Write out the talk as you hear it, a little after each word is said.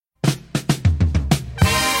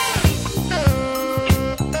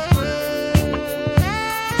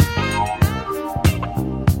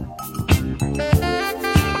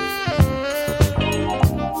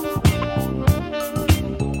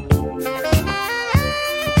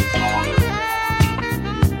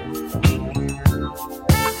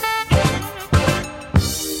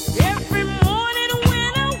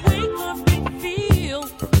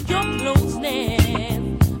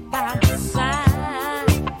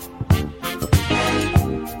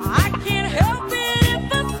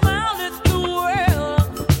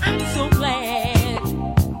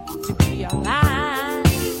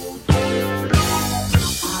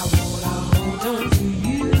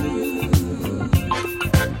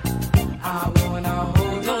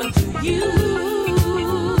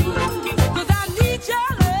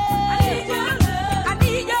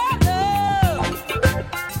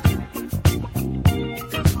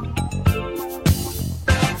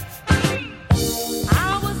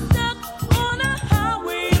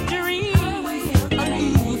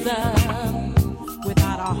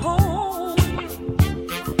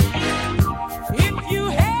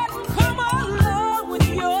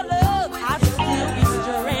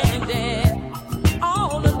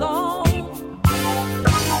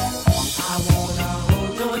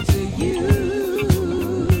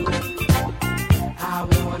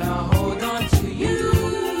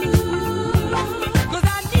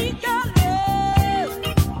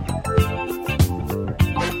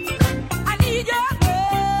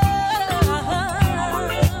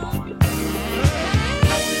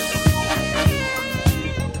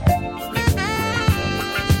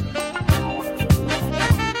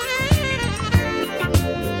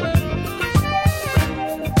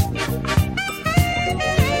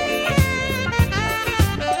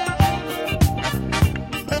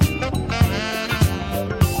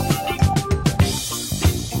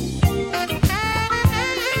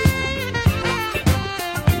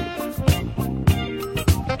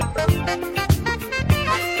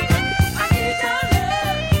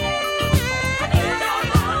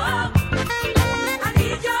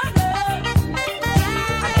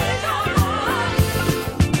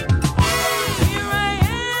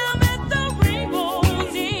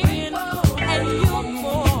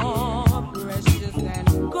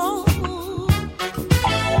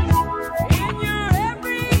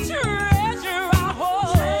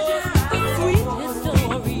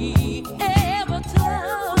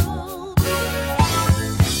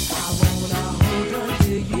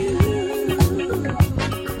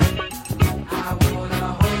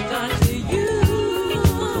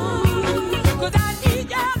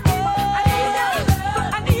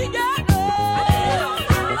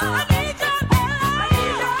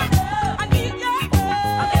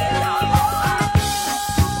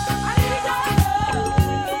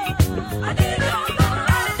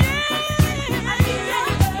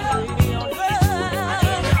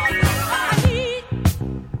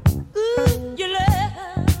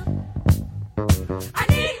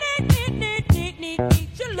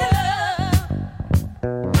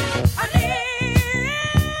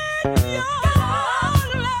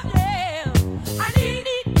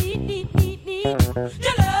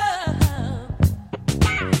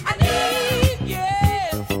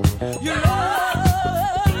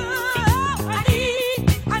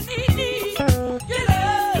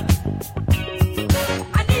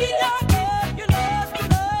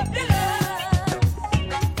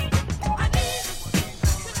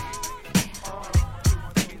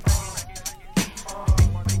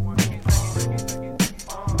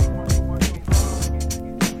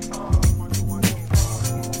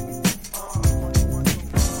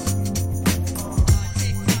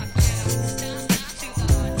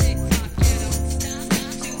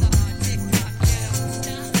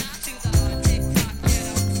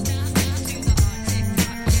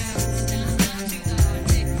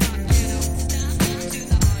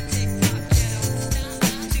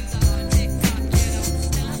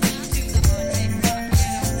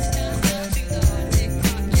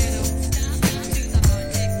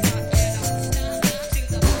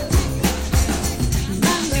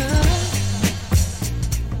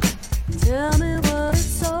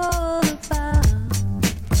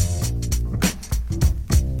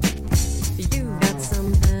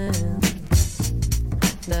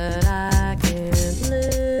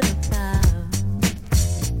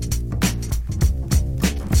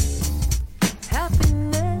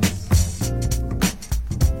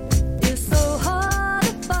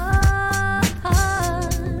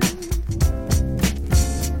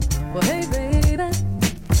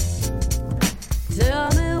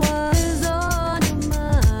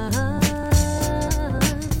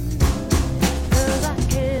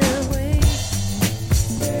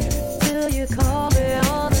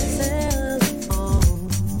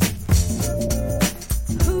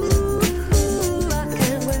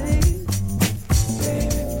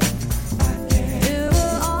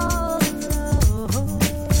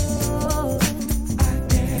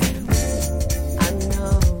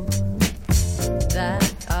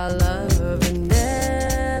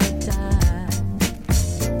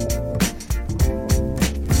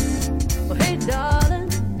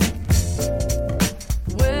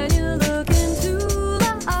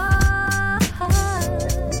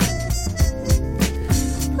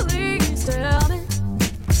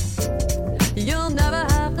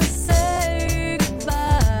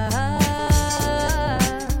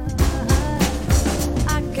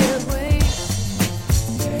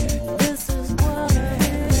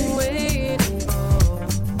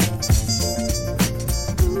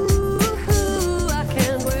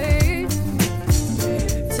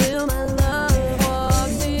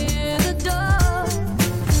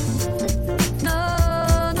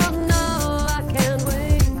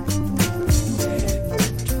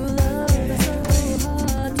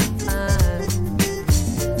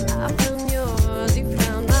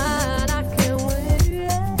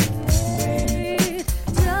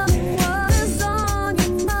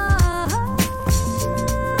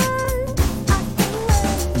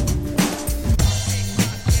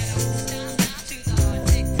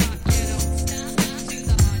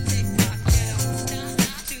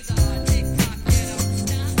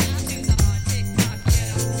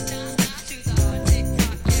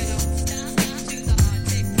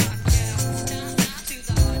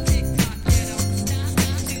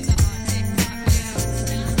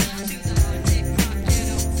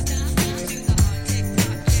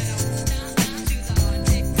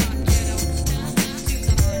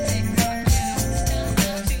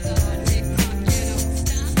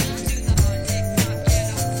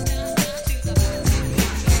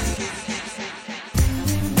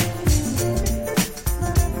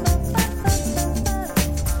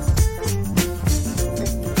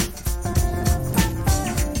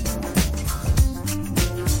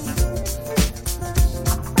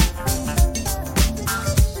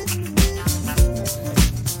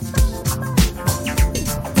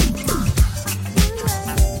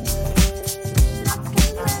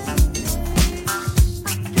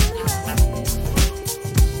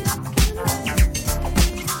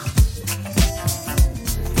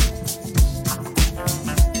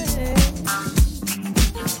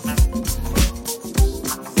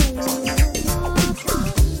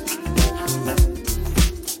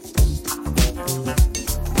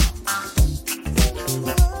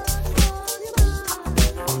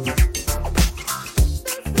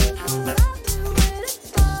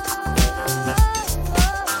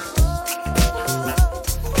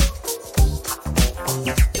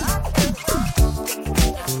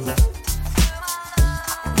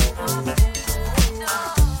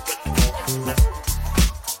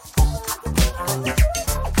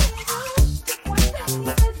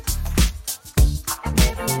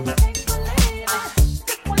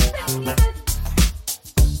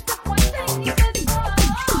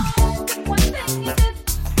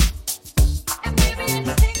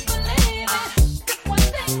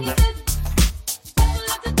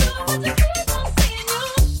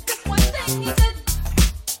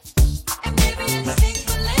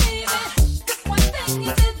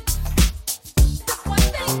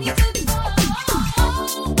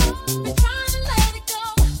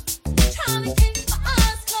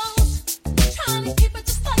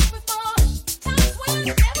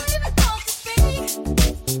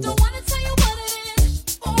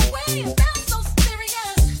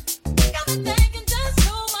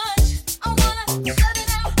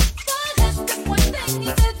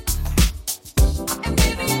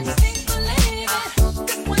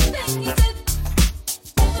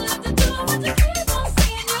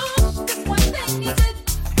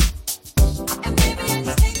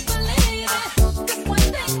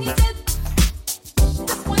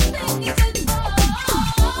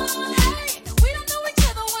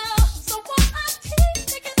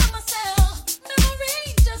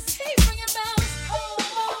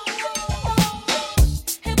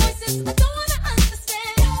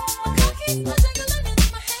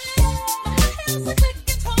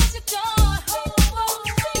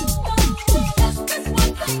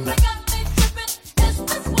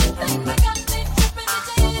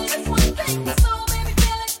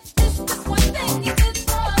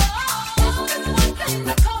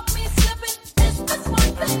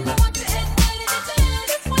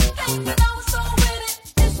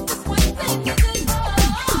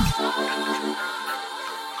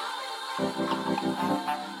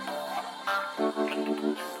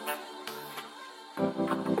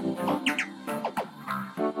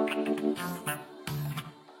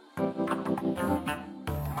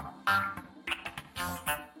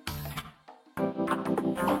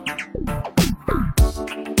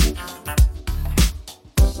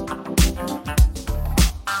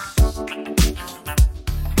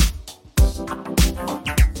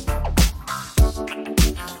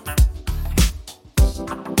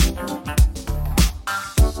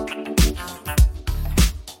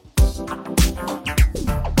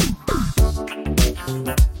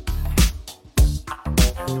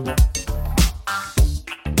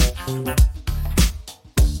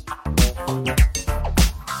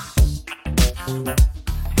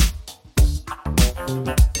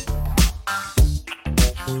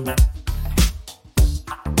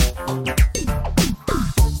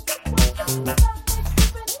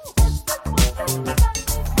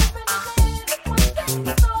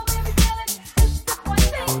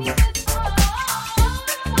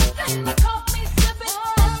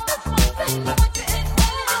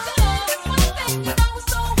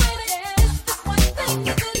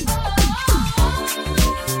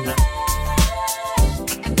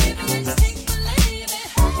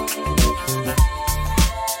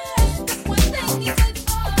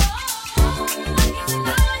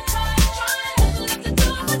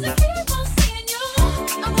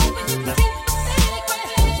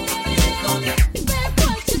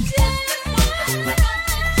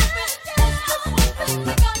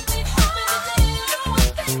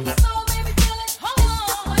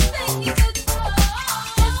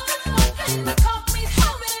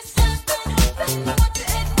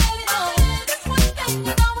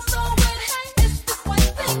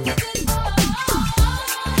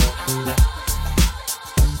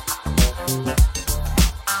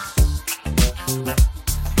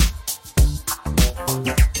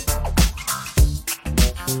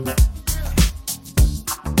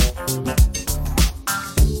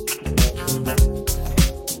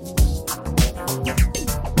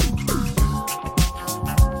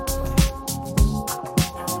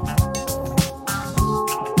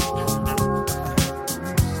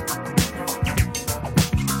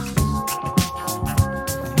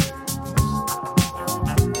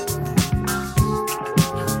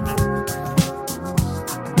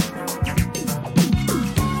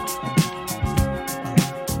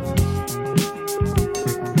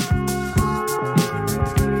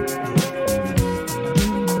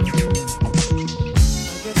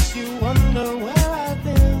wonder where I've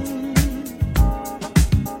been.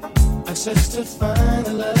 I search to find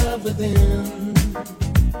the love within.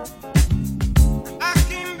 I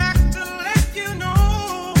came back to let you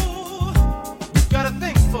know. Got a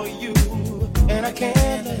thing for you, and I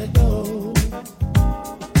can't let it go.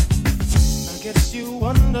 I guess you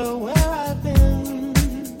wonder where I've been.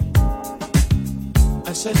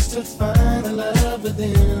 I search to find the love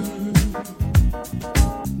within.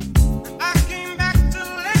 I came back to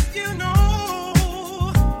let you know.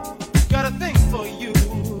 Got a thing for you,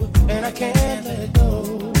 and I can't let it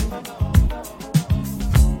go.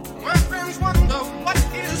 My friends wonder what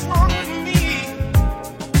is wrong with me.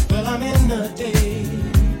 Well, I'm in the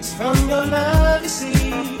daze from your love, you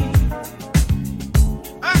see.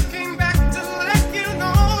 I came back to let you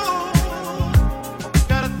know.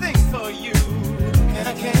 Got a thing for you, and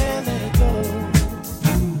I can't let it go.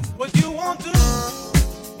 What you want to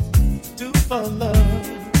do for love?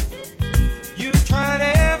 You've tried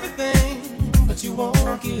everything, but you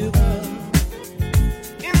won't give up.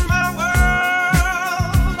 In my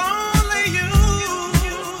world, only you.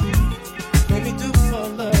 Make me do for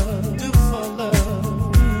love, do for love.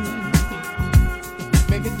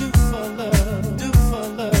 Make me do for love, do for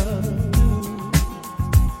love.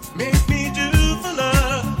 Make me do for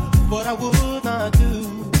love what I would not do.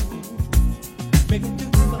 Make me do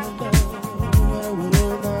for love what I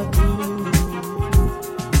would not do.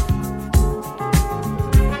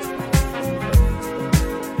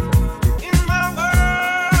 In my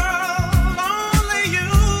world, only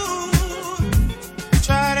you.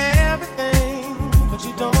 Tried everything, but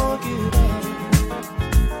you don't give up.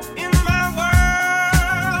 In my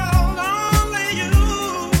world, only you.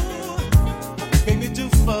 Make me do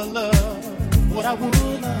for love what I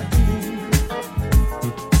would not do.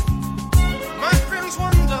 My friends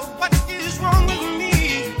wonder what is wrong with me.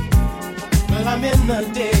 Well, I'm in the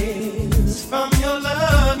daze from your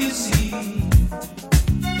love, you see.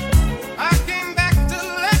 I came back to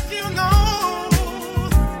let you know.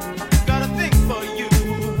 Got a thing for you,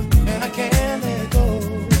 and I can't let go.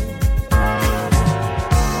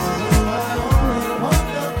 I only want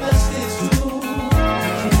the best, it's true. I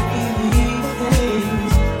can't believe the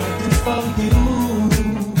things I do for you.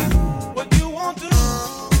 What you want to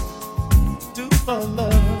do for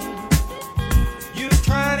love? You've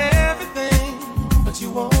tried everything, but you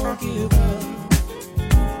won't give up.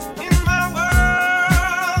 In my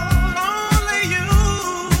world, only you.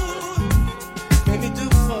 Make me do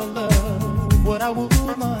for love what I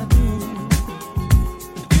would not do.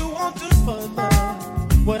 You won't do for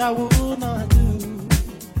love what I would not do.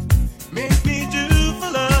 Make me do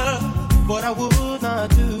for love what I would not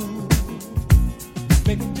do.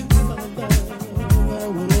 Make me do for love what I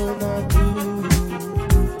would not do.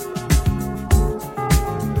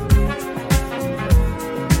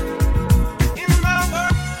 In my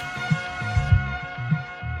world.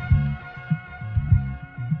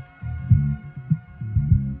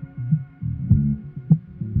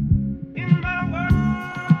 In my world.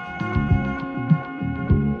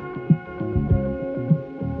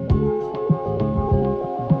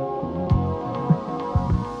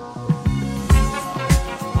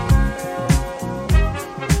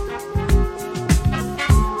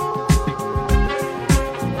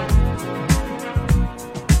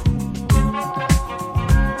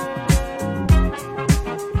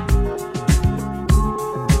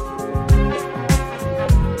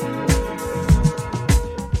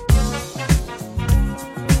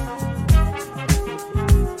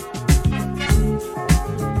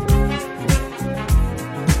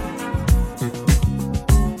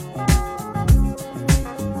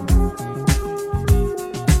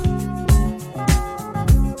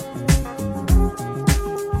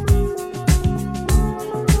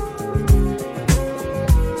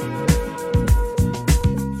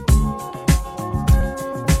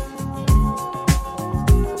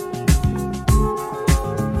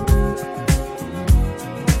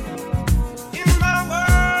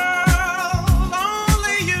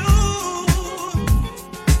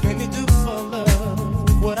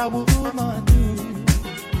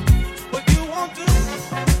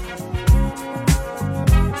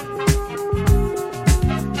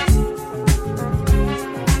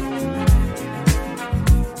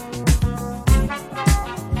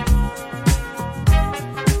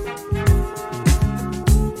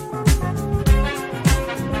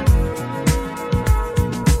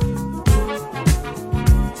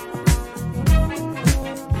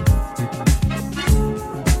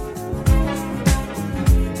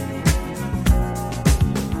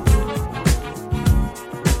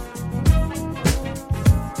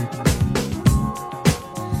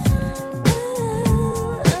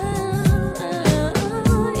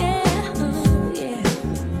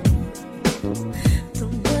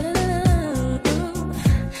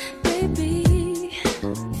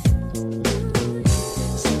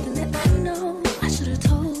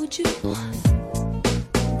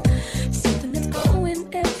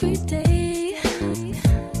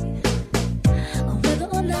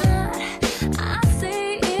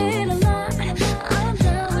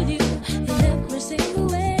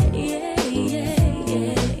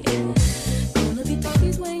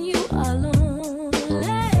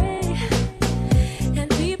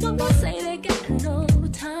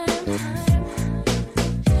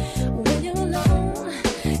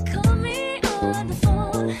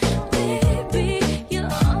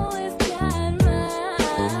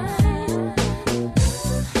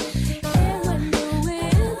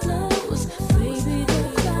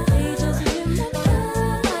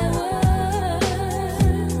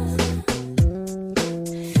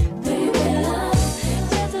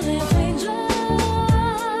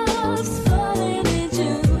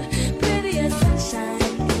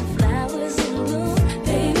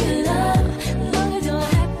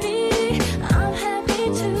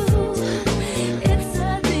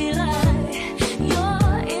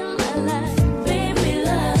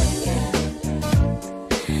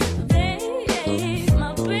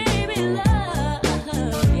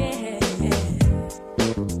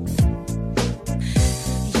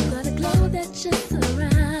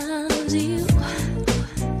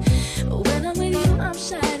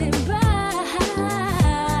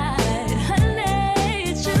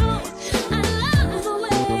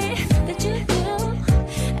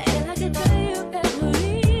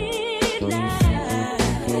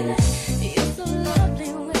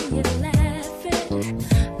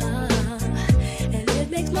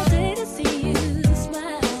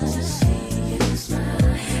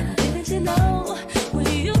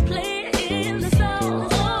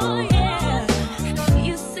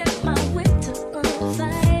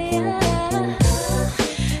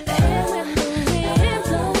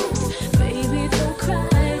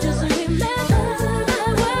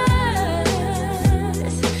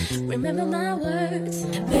 Remember my words,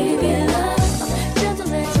 baby love,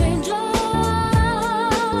 gentle as raindrops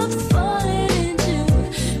falling into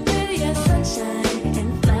pretty as sunshine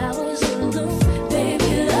and flowers in bloom.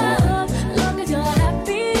 Baby love, long as you're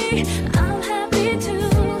happy, I'm happy too.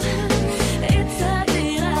 It's a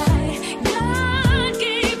delight, God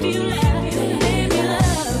gave you life, baby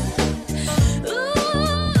love.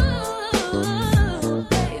 Ooh,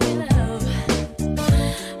 baby love,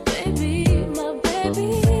 baby, my baby.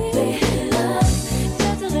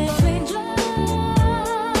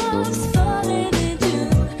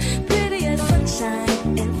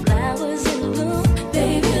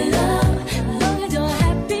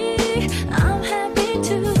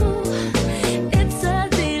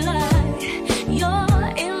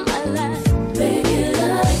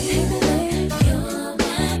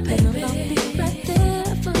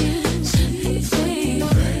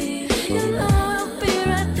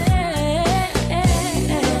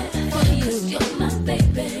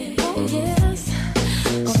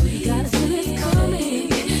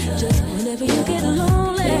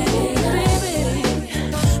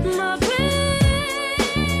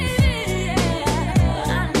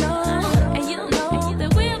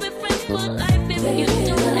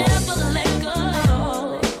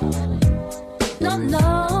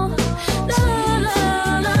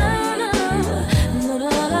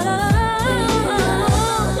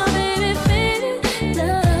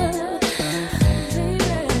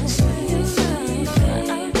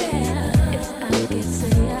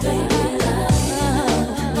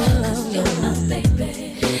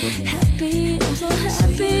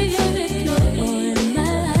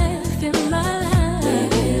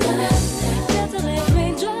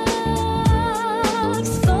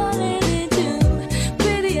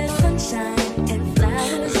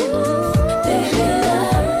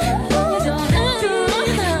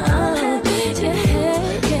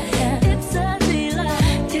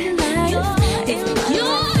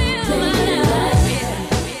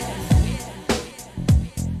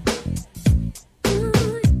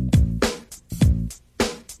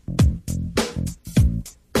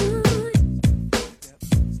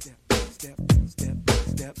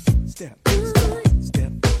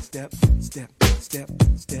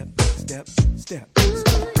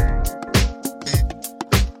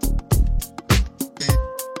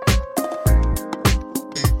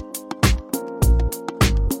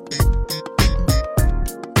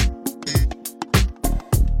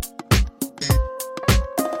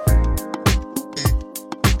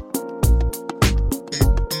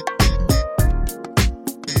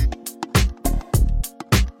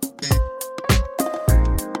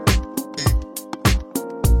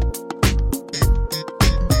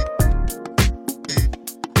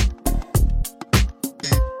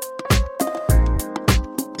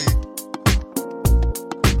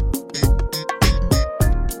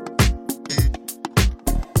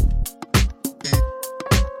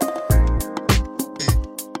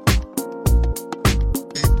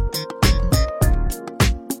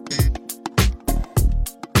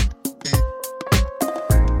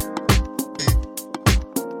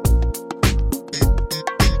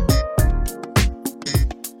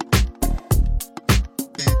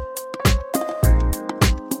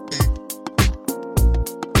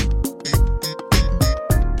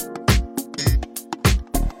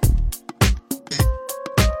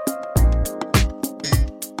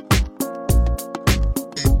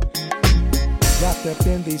 Up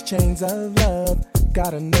in these chains of love,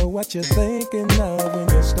 gotta know what you're thinking of when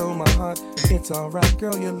you stole my heart. It's alright,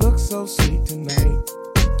 girl, you look so sweet tonight.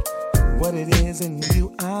 What it is in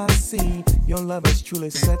you I see, your love has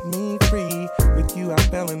truly set me free. With you I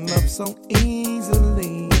fell in love so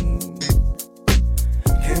easily.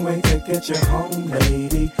 Can't wait to get you home,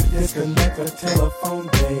 lady. Disconnect the telephone,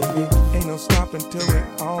 baby. Ain't no stopping till we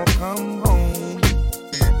all come home.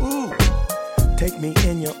 Ooh, take me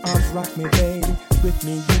in your arms, rock me, baby. With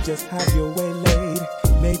me, you just have your way laid.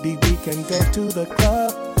 Maybe we can go to the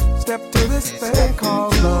club. Step to this thing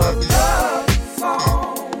called love. Love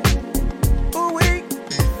song. Ooh, we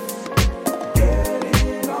get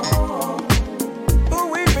it on.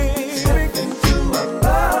 Ooh, we be step into a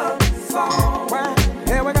love song. Well,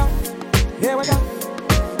 here we go. Here we go.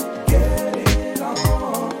 Get it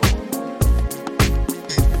on.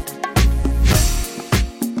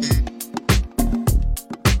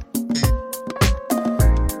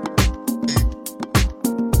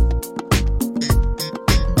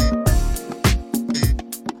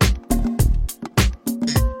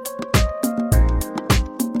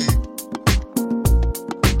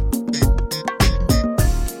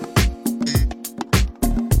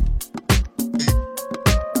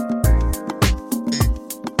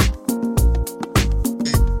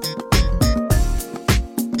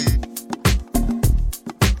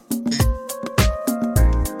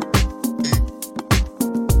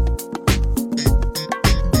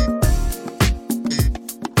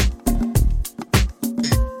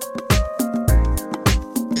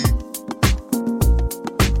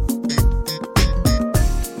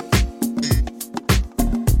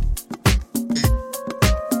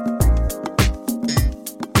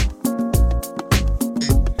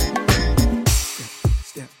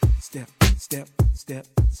 step,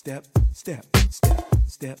 step, step, step,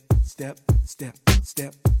 step, step, step,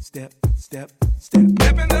 step, step, step, step.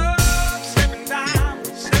 Stepping up, stepping down,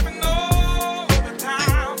 stepping over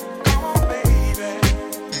town. Come on, baby.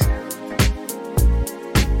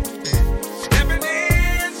 Stepping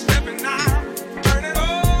in, stepping out, turning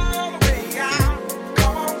all the way out.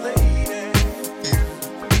 Come on, lady.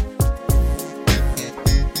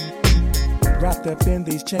 Wrapped up in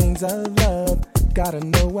these chains of love. Gotta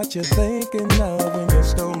know what you're thinking of when you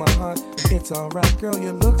stole my heart. It's alright, girl,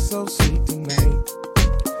 you look so sweet tonight.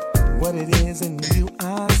 What it is in you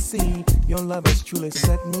I see. Your love has truly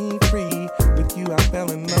set me free. With you I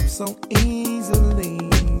fell in love so easily.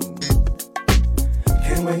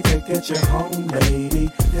 Can't wait to get you home,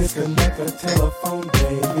 lady. Disconnect the telephone,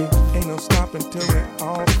 baby. Ain't no stopping till we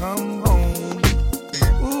all come home.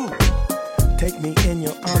 Ooh. Take me in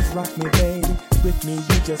your arms, rock me, baby. With me,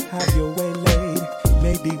 you just have your way laid.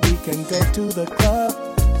 Maybe we can go to the club.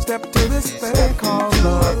 Step to this thing called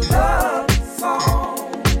love. Love song.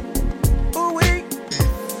 Ooh, we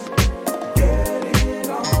get it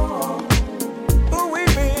on. Ooh, we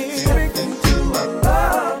be step into a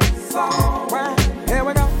love song. Well, here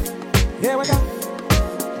we go. Here we go.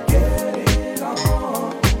 Get it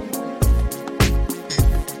on.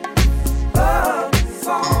 Love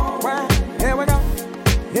song. Well, here we go.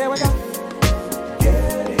 Here we go.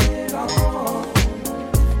 Get it on.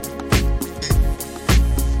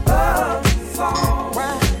 Love song.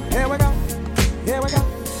 Well, here we go. Here we go.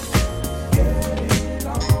 Get it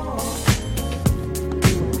on.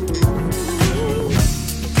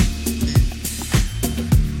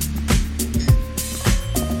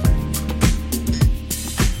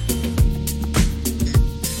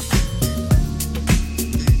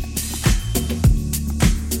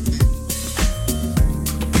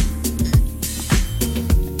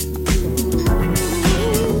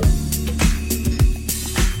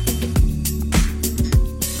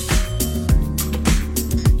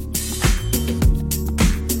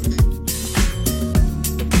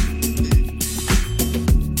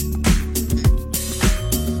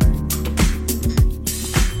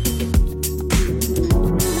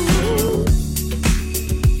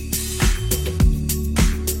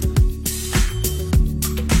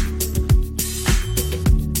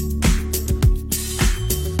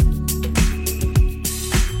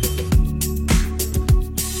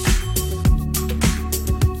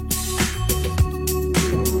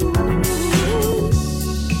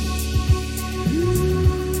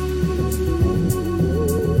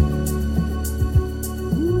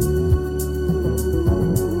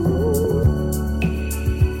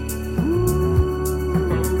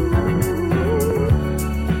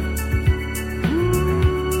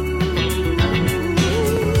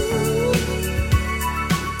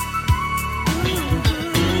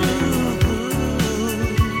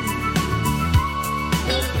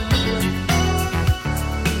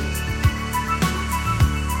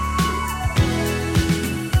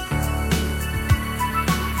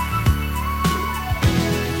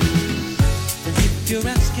 You're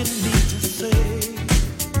asking me to say,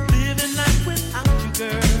 living life without you,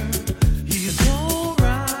 girl, is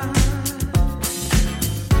alright.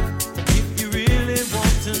 If you really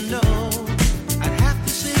want to know, I'd have to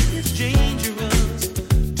say it's dangerous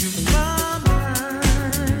to my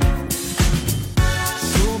mind.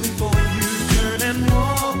 So before you turn and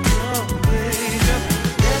walk away, just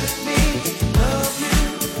let me love you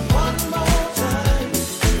one more time.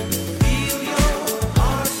 Feel your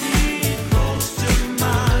heartbeat close to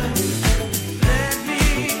mine. Let me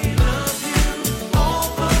love you all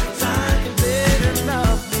the time. You better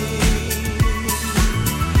love me.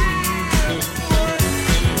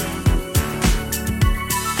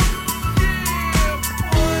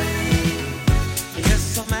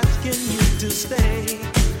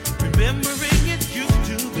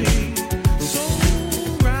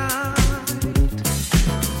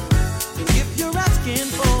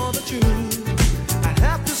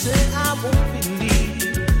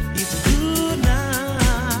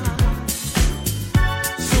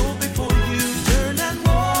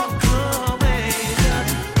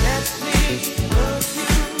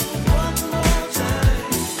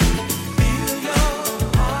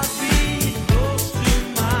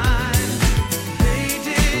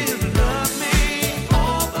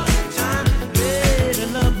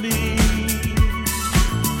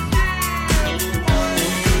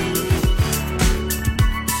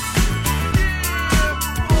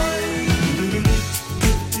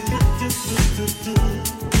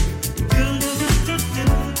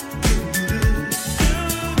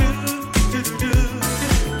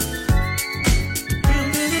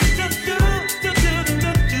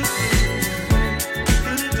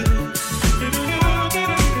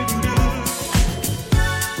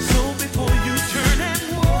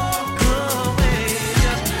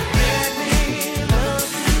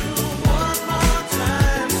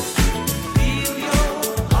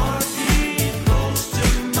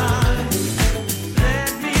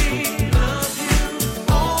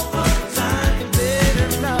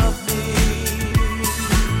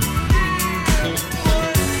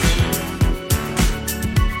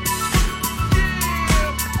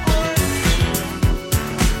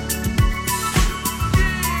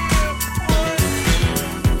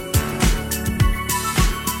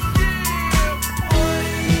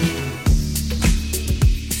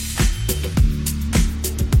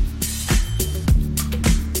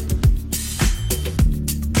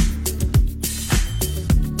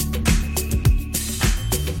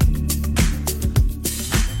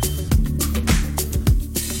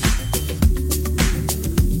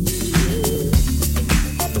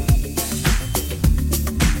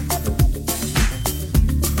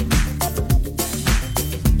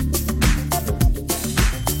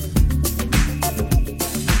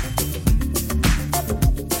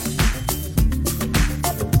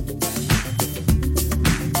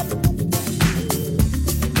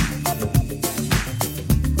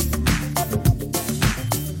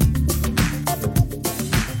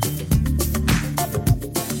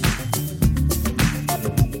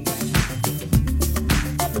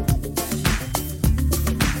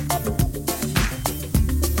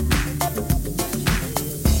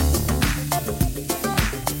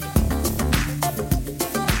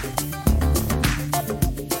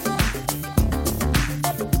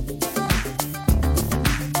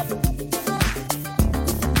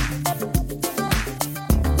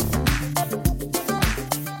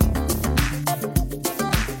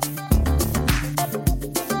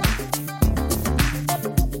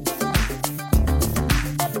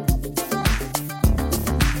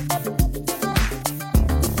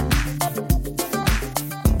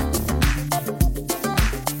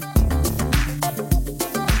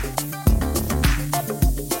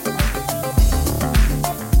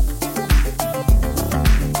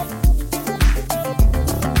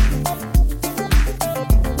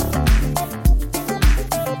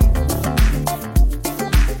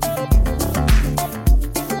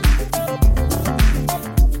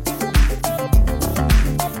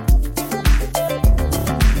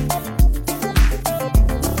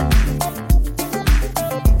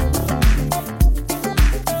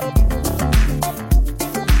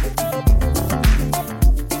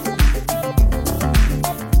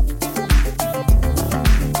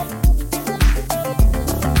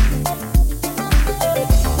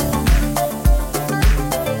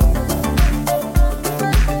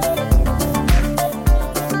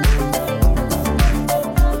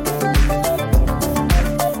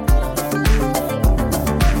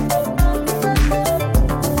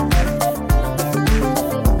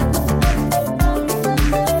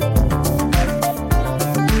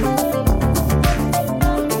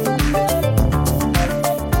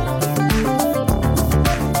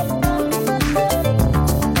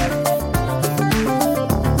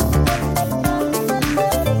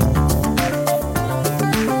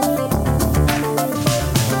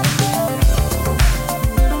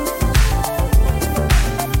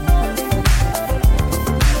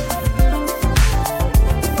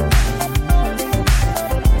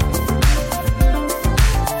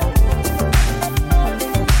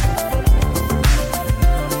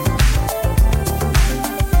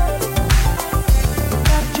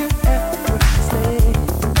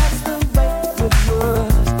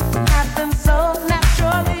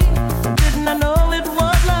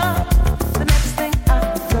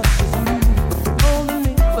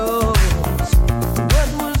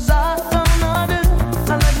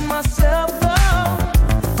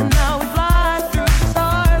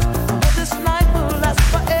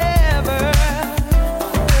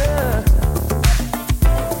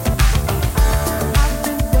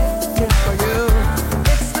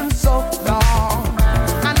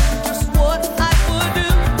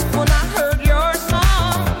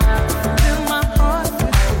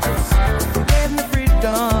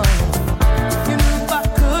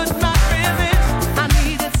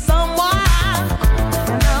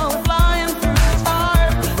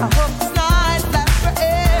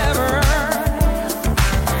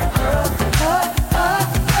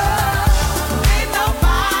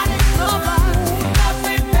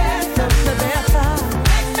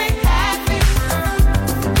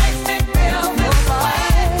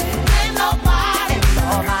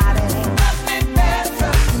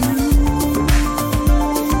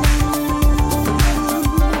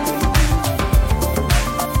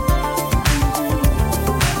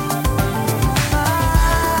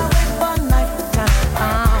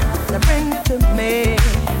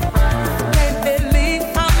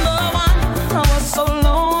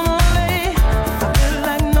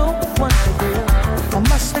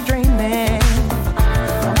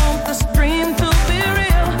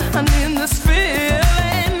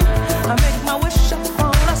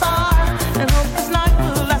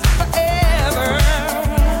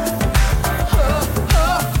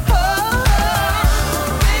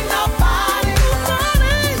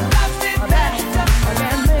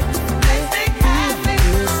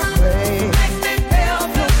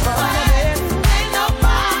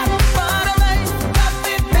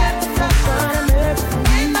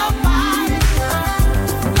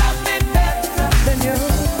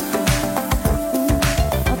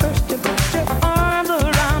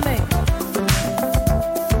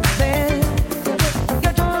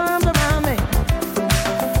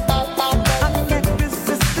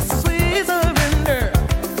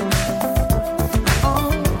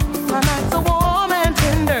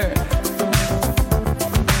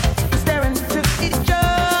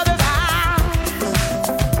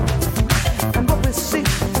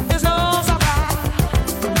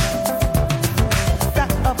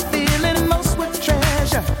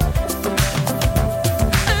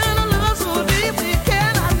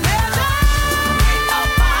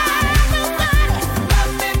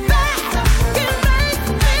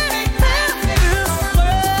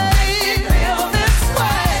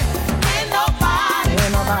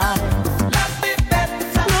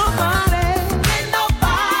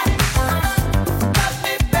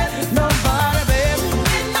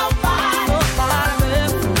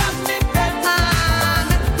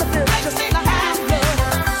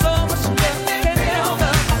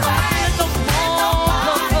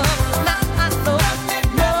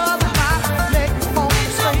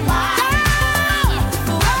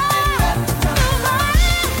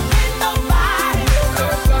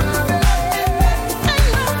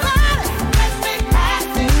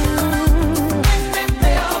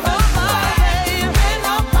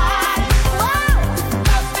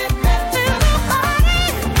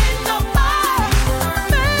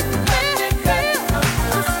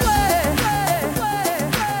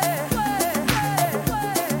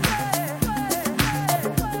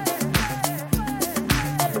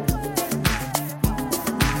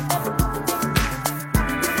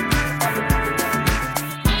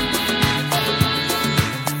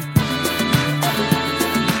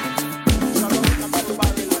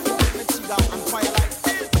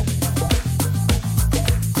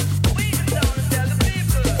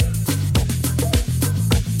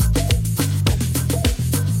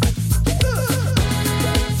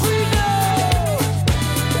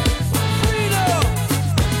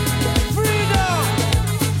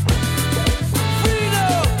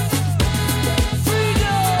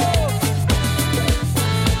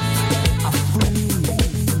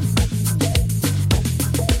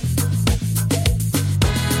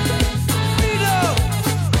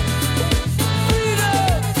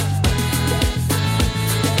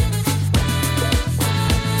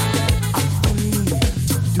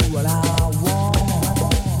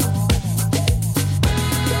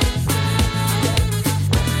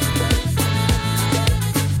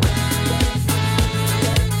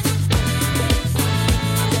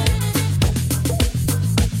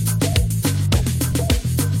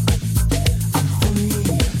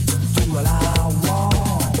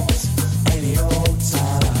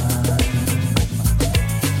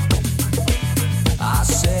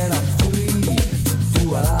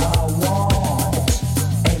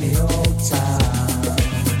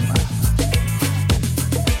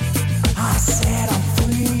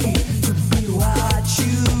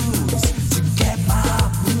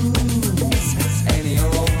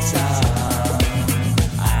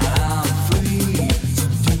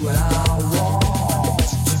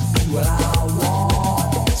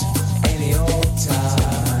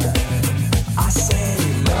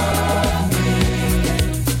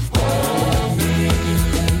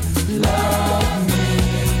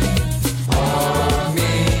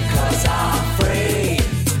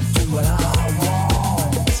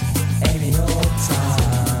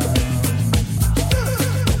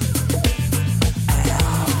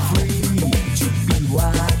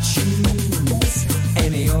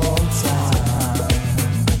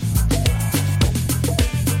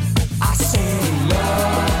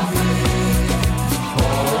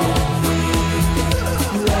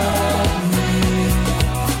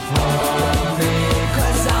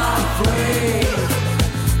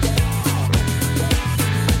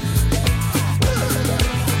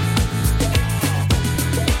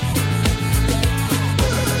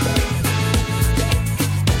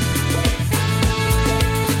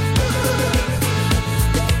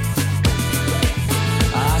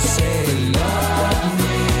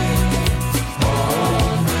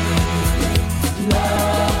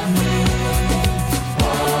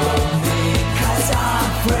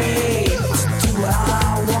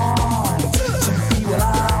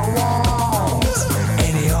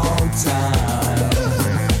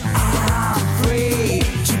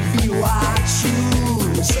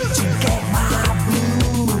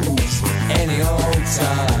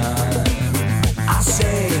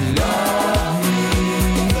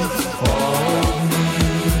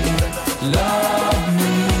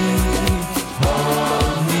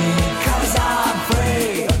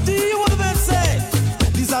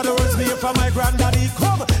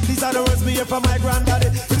 hear from my granddaddy.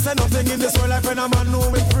 He said nothing in this world like when a man know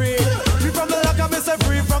me free. Free from the lack of me, say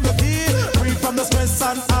free from the pain. Free from the stress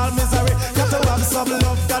and all misery. Got to have some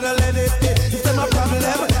love, gotta let it be. If them a problem,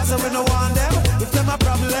 so we no want them. If them a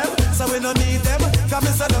problem, so we no need them. Cause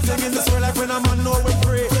me say nothing in this world like when a man know we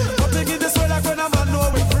free. Nothing in this world like when a man know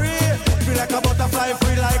we free. Free like a butterfly,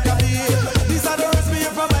 free like a bee. These are the words me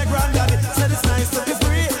hear from my granddaddy. Said it's nice to be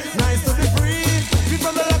free, nice to be free. Free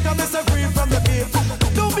from the lack of me, say free from the pain.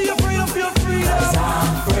 Don't be afraid of your freedom. 'Cause I'm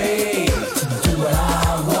free to do what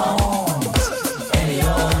I want any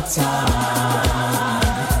old time.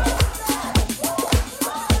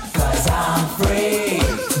 'Cause I'm free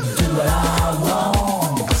to do what I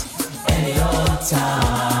want any old time.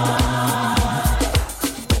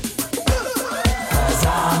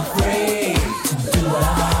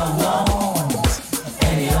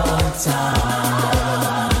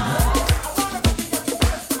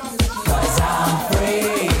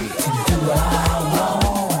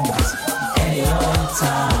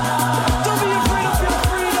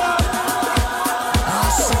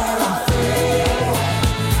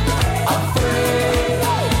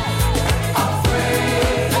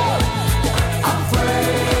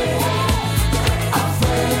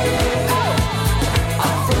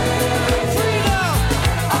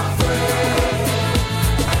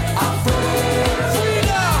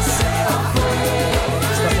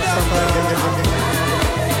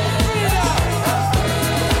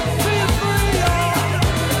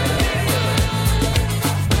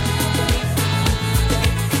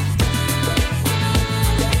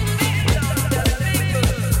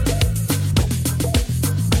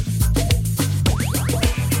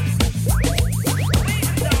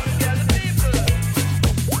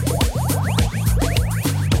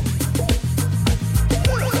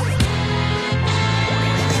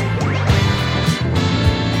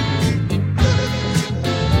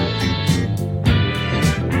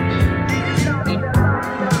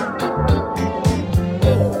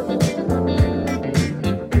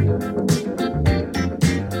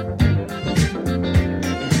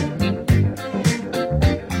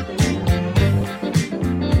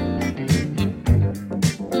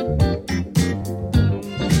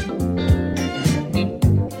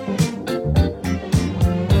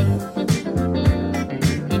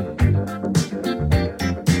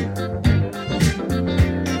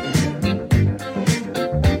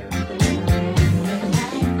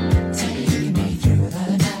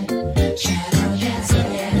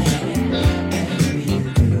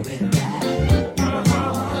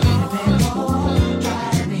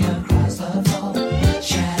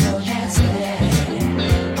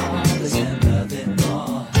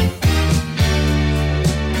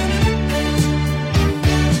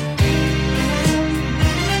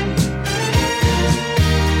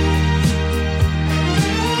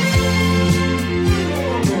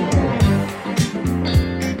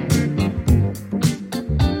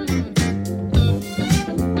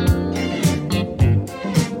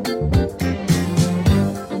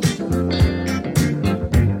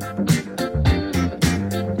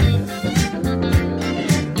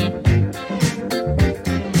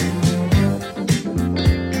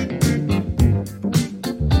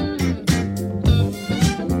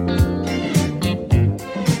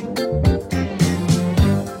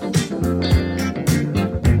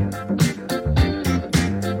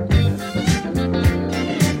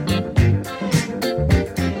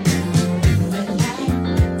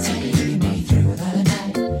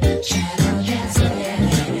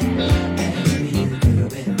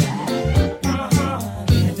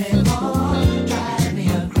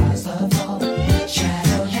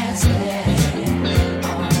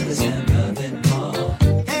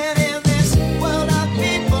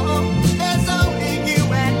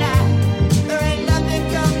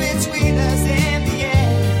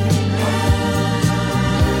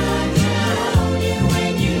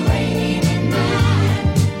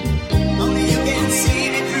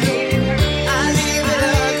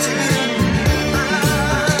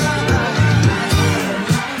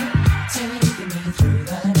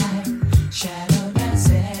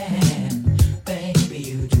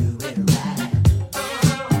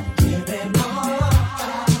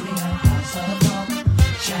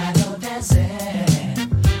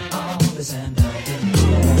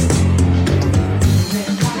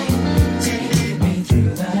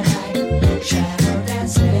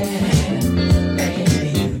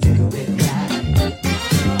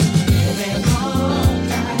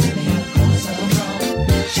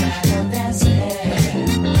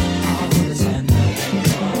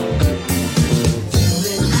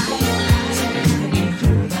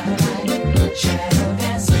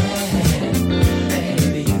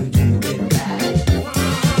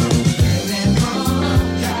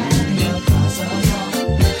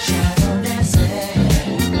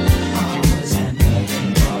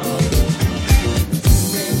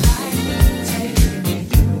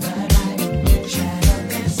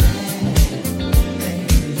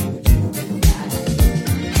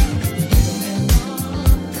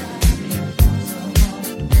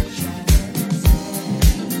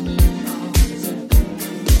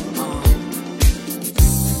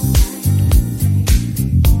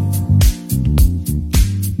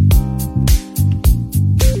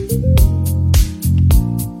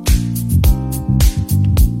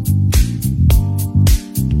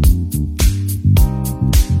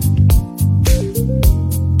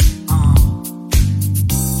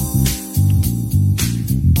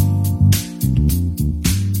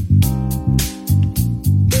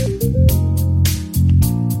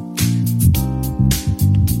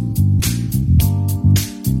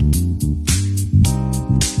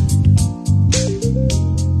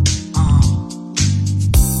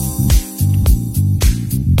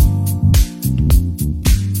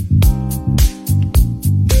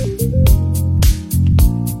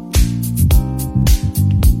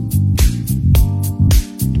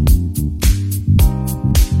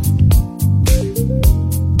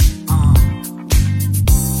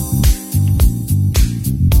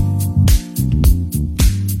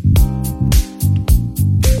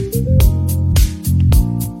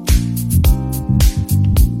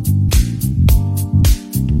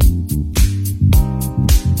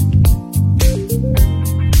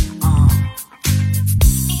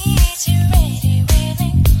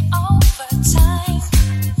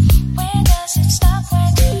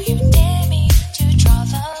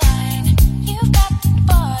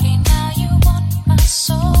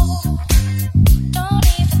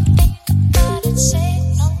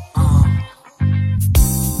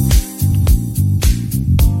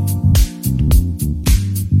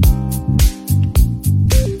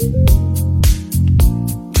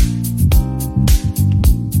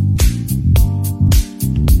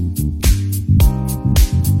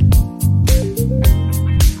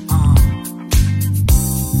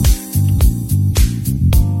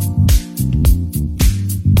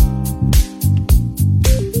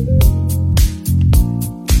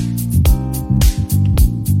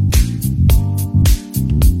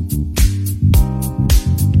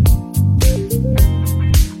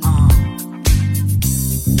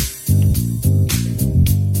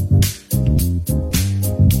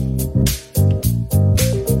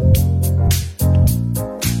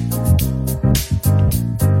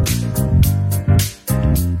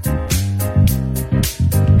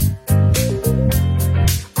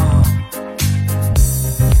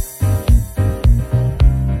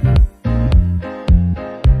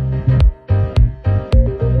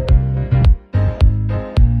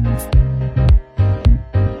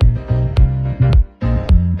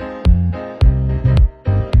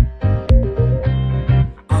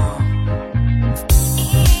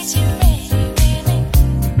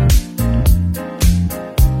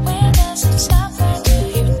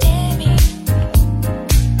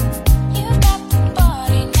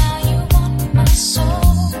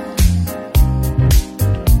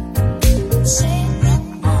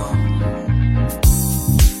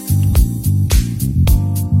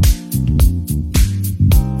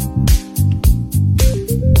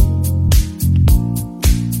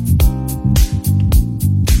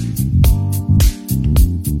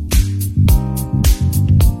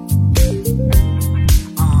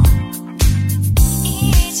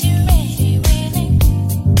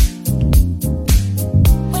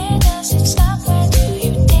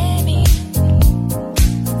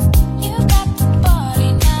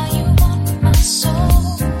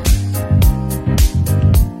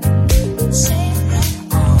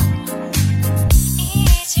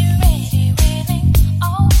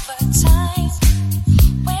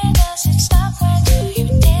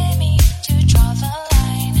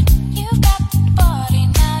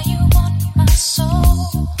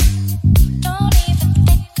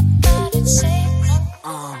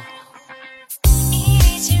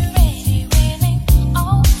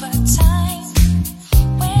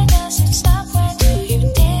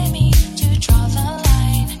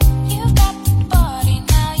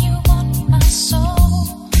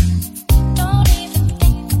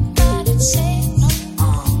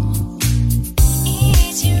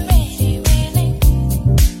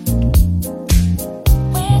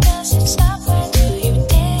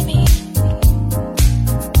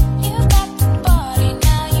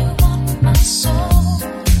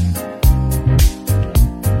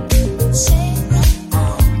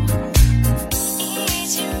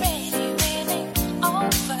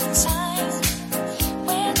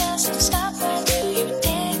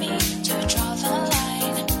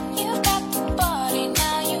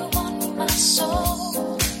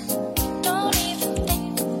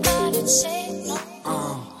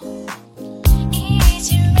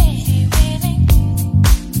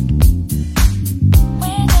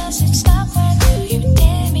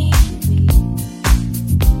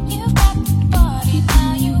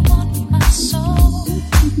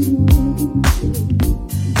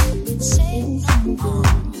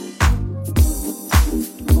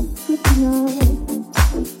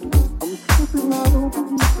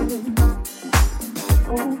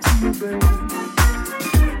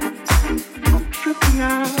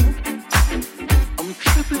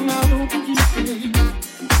 out over you, babe.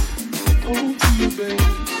 Over you, babe.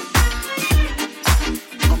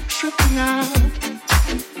 I'm tripping out.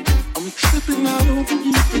 I'm tripping out over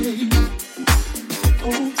you, babe.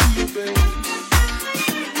 Over you, babe.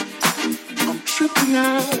 I'm tripping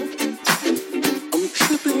out. I'm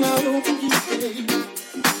tripping out over you, babe.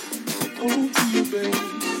 Over you, babe.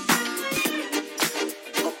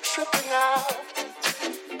 I'm tripping out.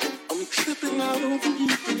 I'm tripping out over you,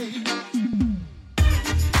 babe.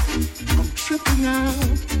 I'm tripping out.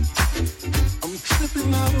 I'm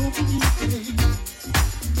tripping out over you, babe.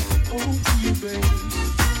 Over you, babe.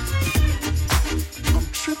 I'm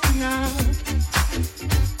tripping out.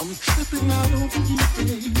 I'm tripping out over you,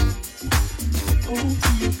 babe.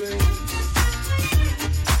 Over you, babe.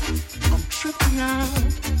 I'm tripping out.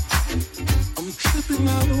 I'm tripping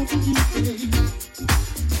out over you, babe.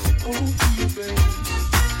 Over you, babe.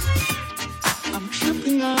 I'm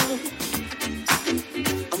tripping out.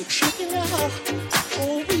 I'm tripping out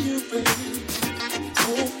over you, babe.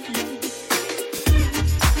 Over you.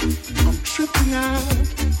 I'm tripping out.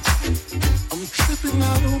 I'm tripping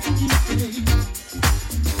out over you, babe.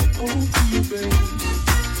 Over you, babe.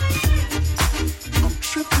 I'm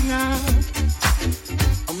tripping out.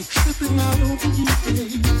 I'm tripping out over you,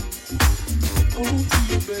 babe. Over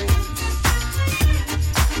you, babe.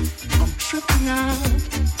 I'm tripping out.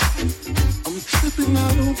 I'm tripping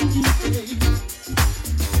out over you, babe.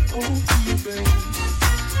 Over you, babe.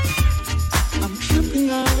 I'm tripping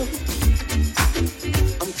out.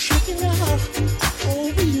 I'm tripping out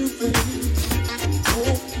over you, babe.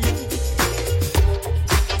 Over you.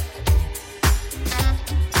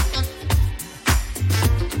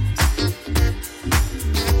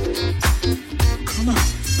 Come on.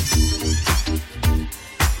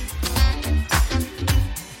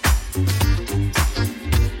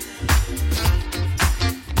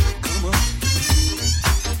 Come on.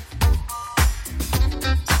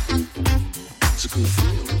 It's a good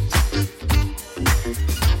feeling.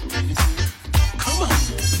 Come on.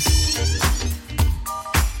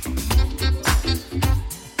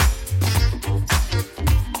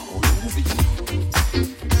 All over you.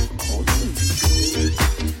 All over you.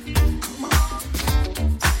 Come on.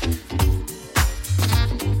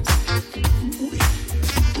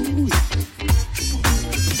 Ooh, ooh.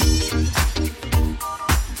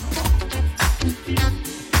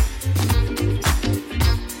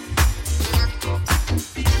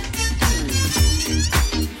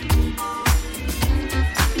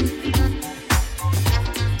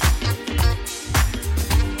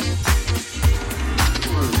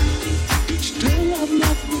 Each day I've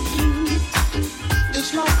met with you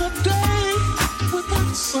is like a day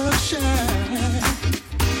without sunshine.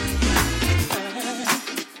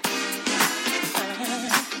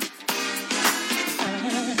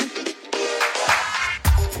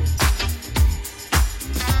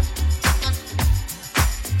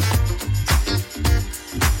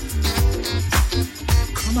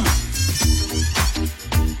 Come on. Come on.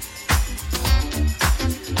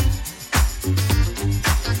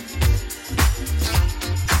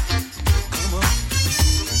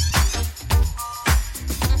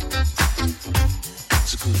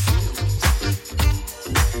 It's a good feeling.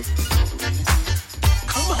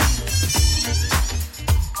 Come on.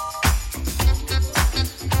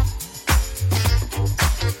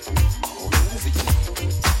 All over you.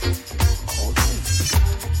 All over you.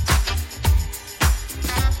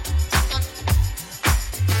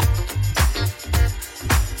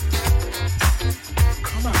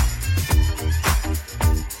 Come on.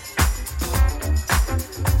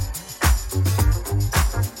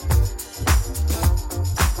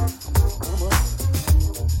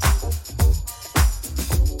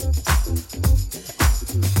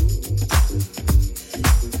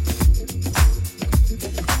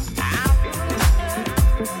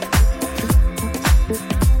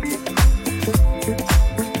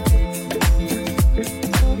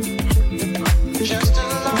 Just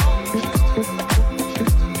alone.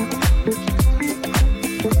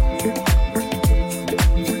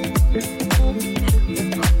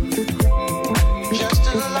 Just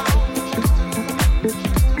alone.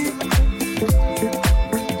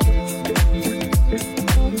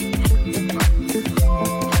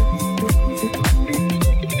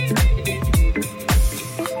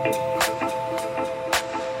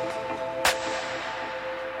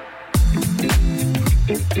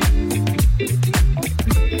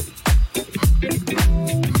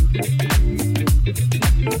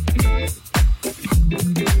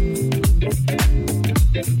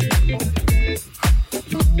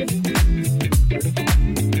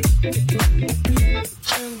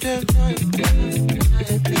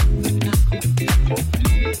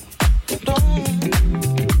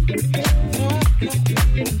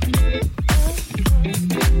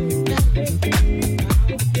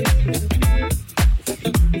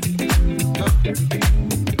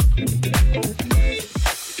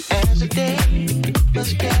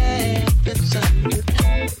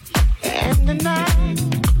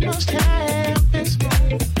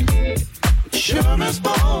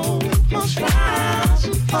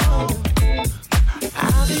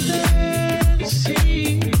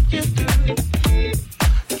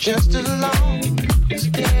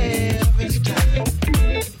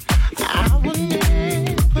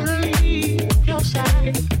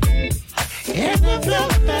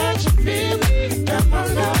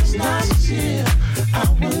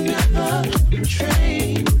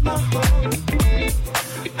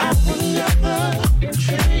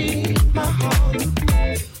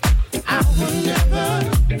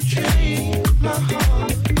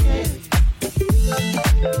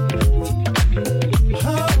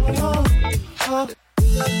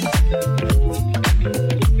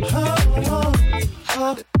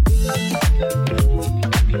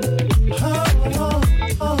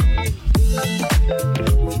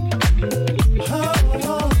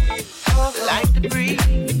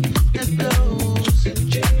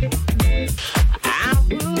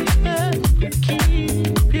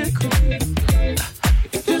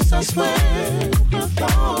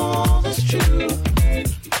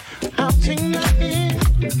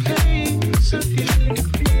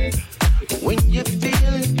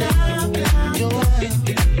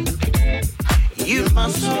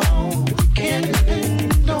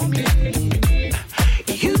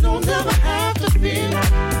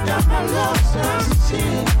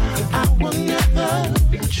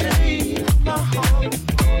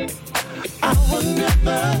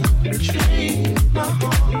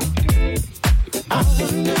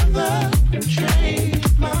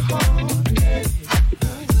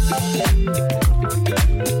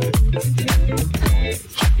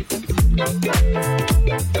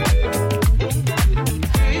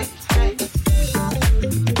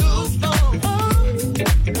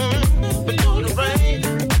 Rain.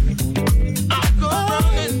 I go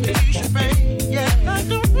running, you should rain.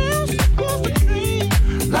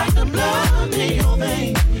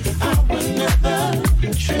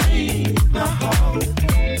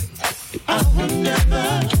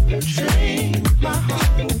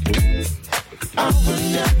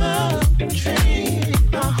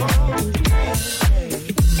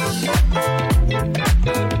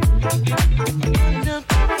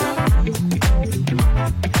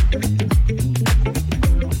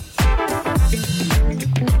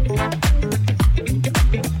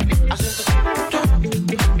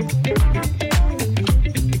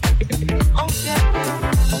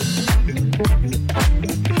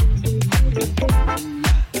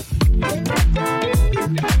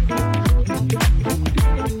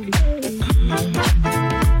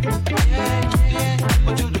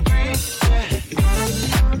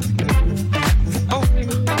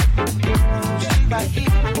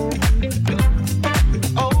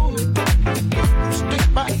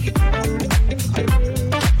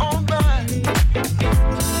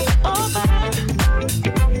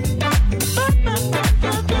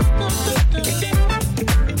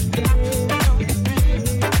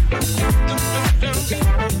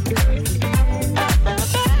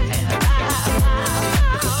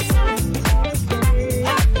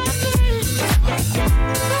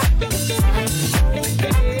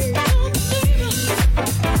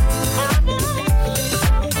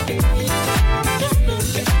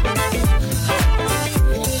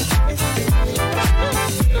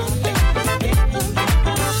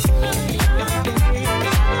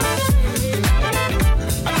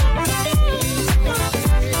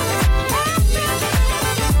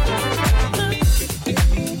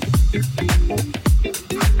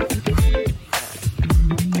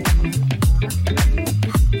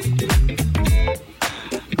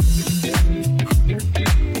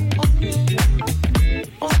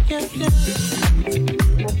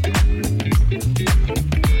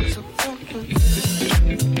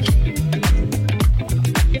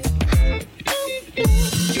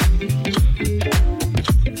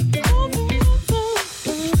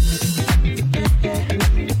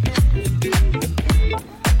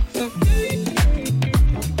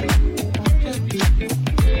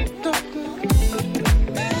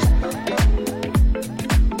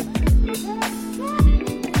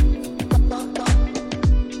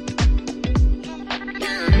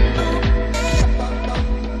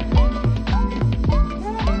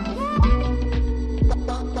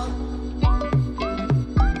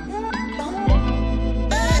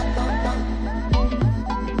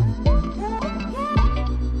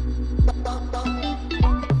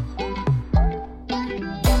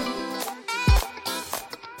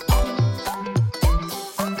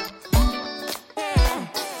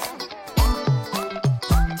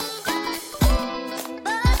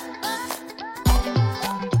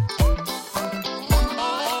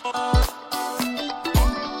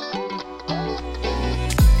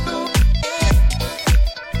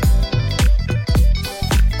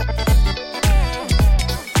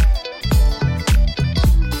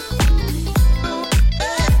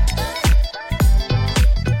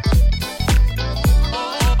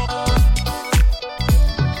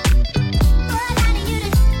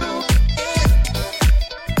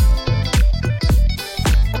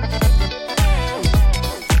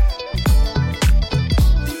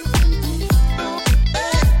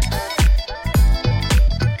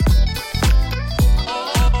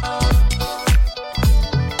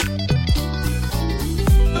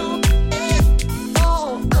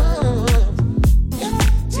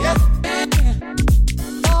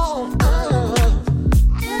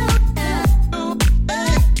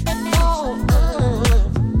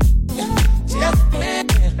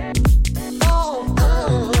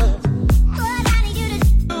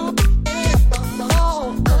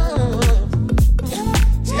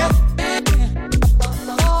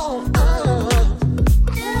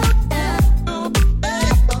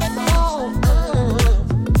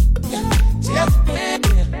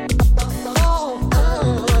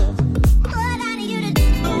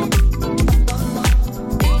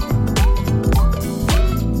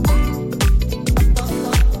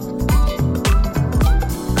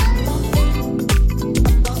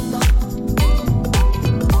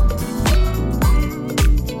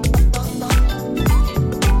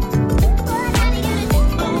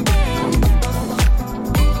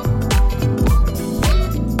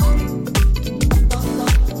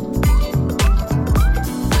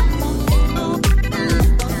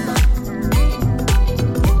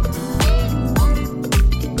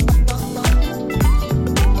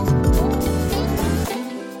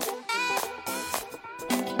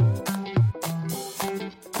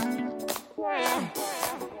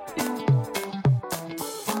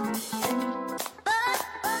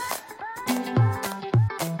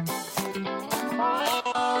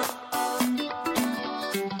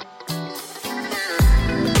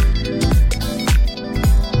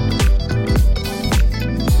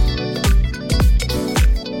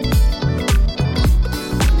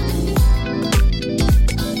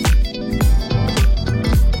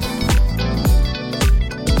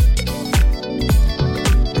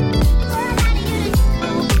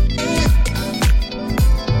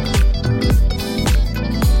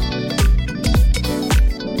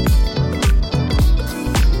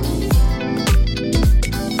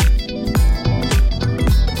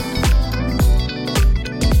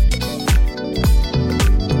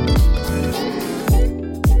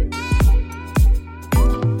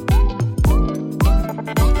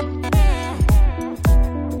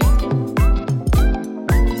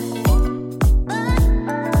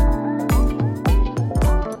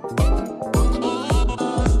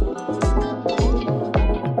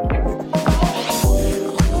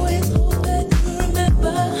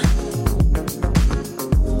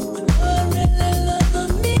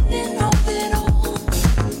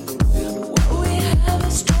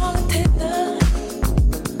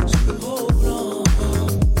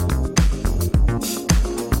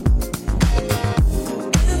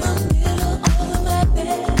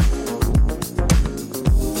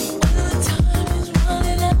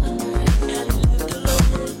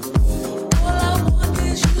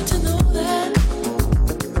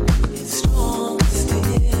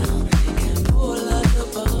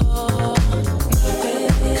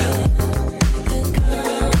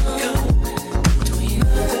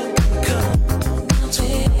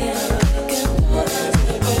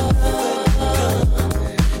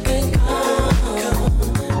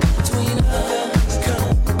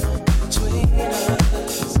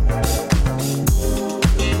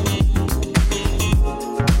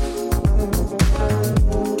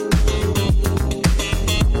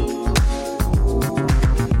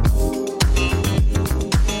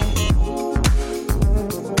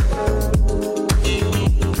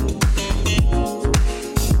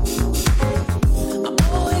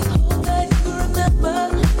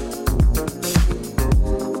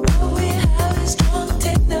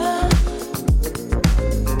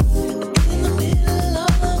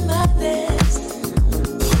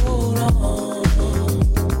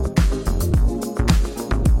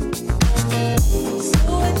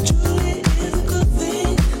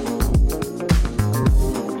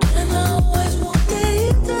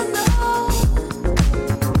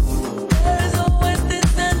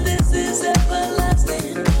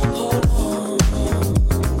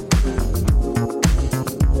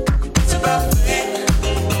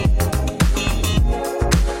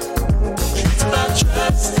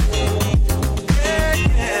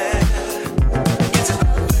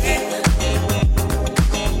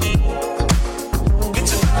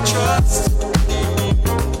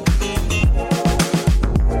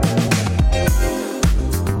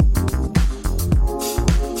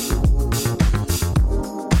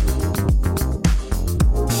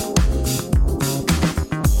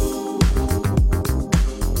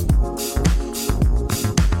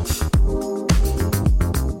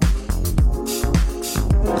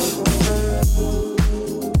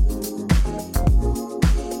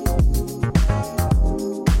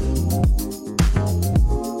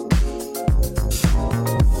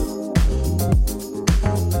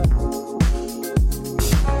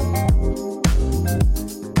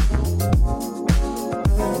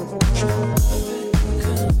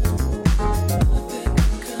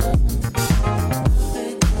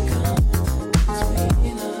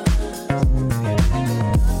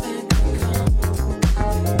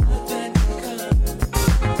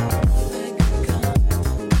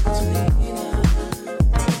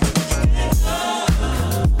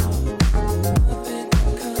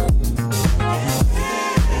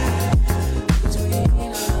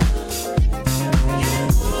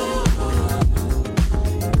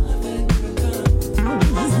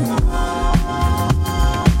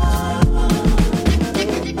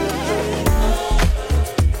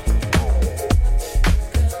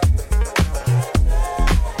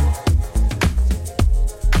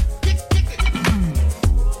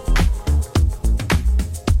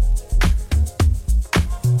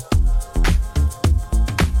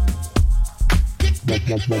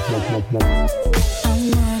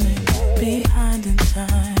 I'm running behind in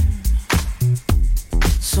time.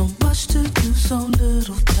 So much to do, so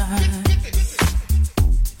little time.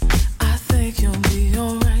 I think you'll be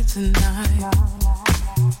alright tonight.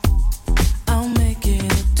 I'll make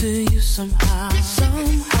it up to you somehow.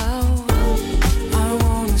 Somehow, I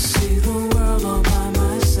wanna see the world all by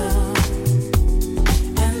myself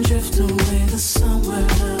and drift away to somewhere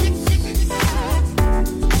else.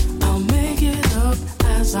 I'll make it up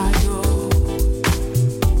as I go.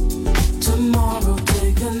 Tomorrow,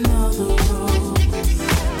 take another road.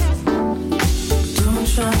 Don't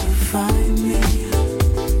try to find me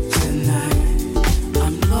tonight.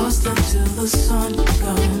 I'm lost until the sun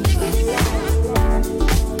comes up.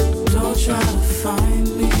 Don't try to find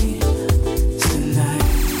me tonight.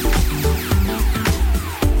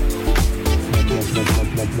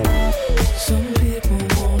 Some people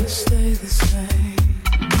wanna stay the same.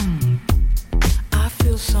 I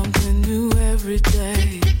feel something new every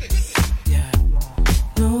day. Yeah,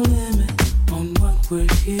 no limit on what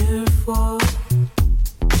we're here for.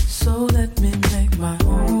 So let me make my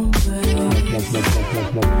own way.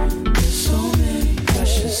 There's so many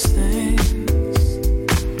precious things.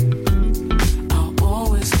 I'll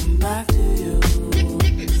always come back to you.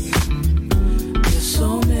 There's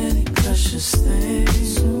so many precious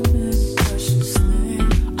things. So many precious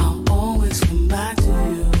things. I'll always come back to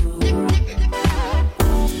you.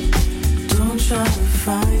 Don't try to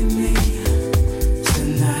find me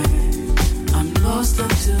tonight. I'm lost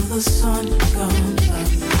until the sun comes up.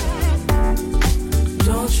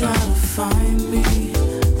 Don't try to find me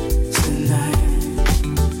tonight.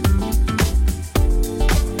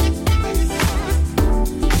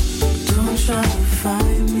 Don't try to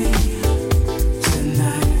find me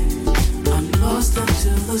tonight. I'm lost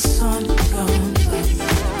until the sun comes up.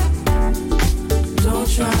 Don't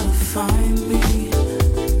try to find me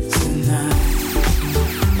tonight.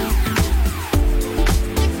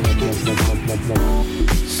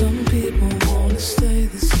 Some people wanna stay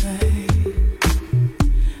the same.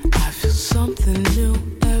 I feel something new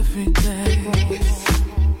every day.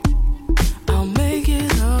 I'll make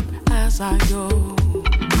it up as I go.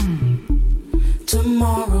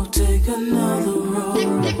 Tomorrow, take another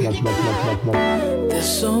road. There's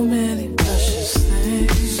so many precious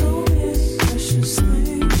things. So many precious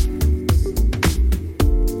things.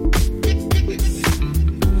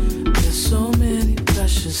 There's so many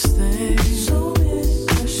precious things. So many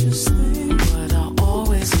precious things. But I'll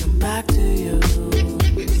always come back to you.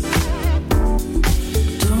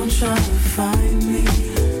 Don't try to find me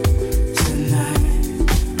tonight.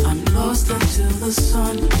 I'm lost until the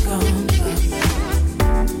sun comes up.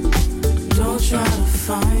 Don't try to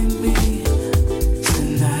find me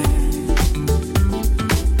tonight.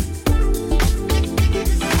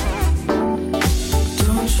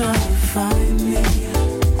 Don't try to find me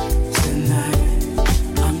tonight.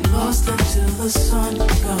 I'm lost until the sun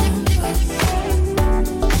comes up.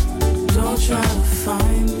 Don't try to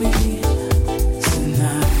find me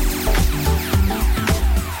tonight.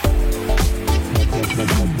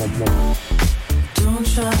 Don't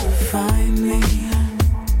try to find me.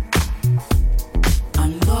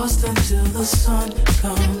 I'm lost until the sun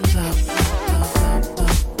comes up.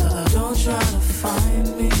 Don't try to find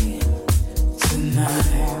me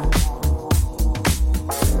tonight.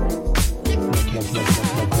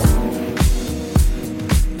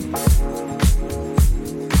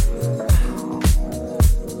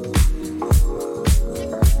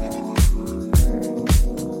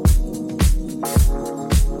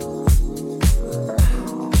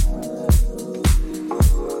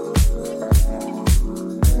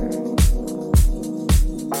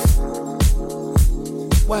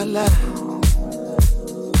 Voila.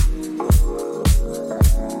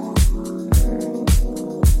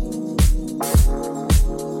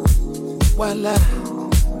 Voila.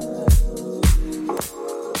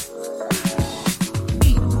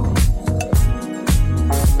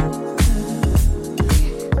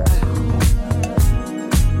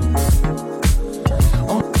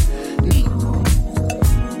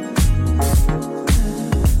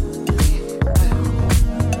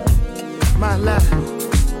 My life,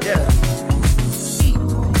 yeah.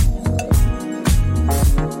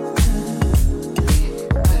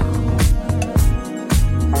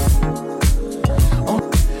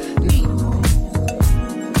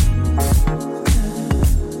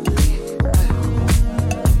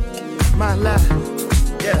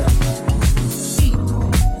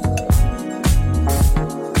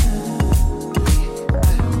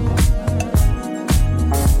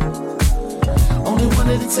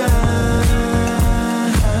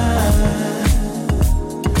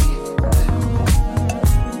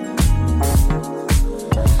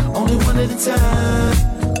 at a time.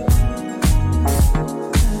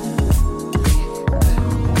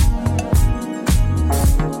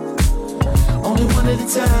 Only one at a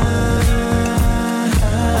time.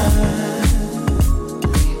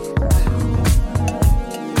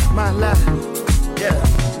 My life, yeah.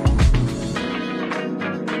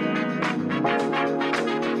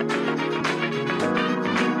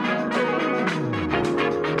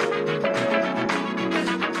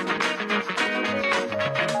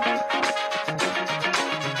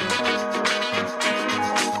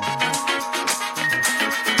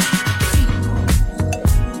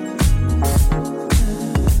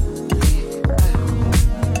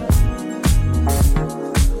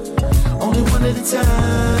 Only one at a time.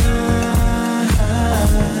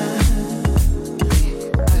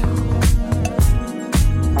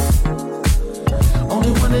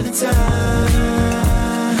 Only one at a time.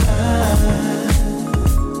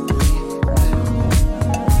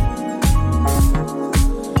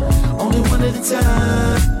 Only one at a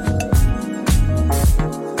time.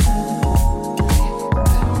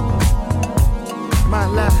 My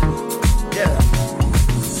life, yeah.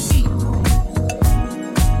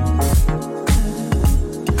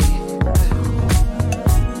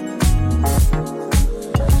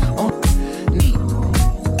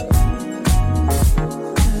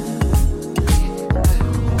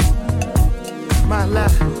 My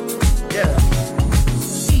life, yeah.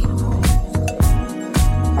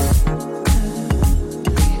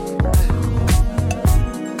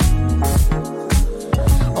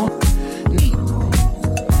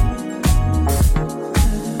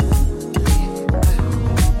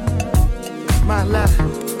 My life,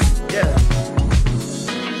 yeah.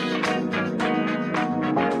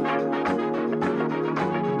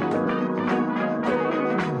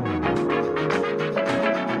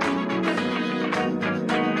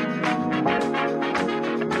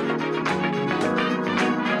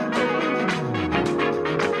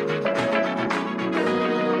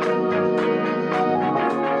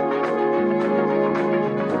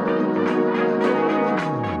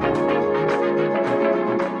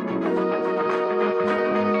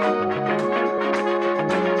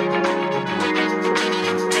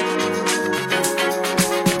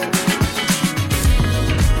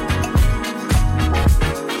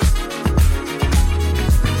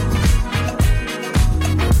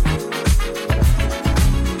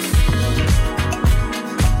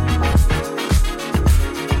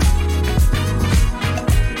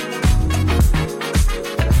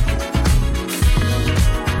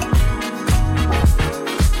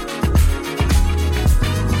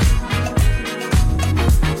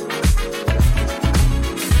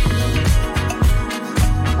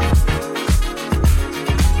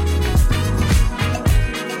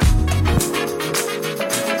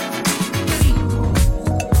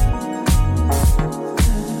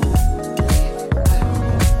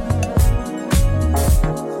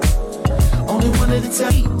 Only one at a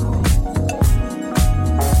time.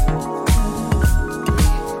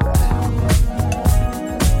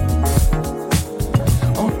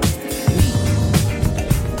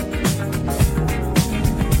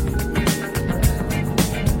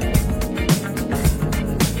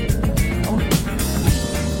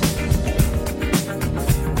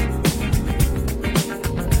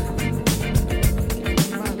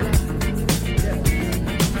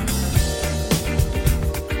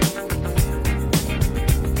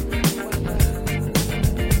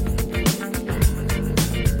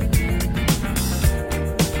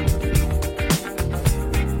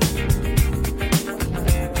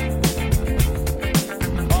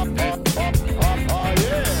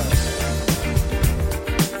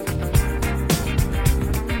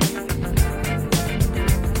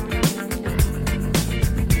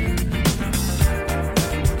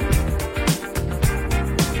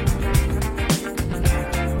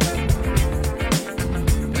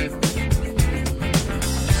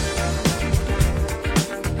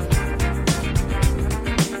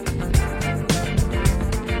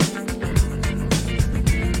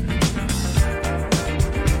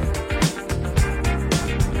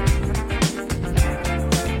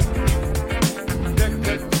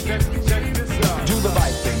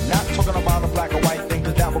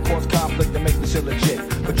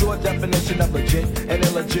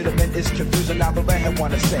 is confusing, now the red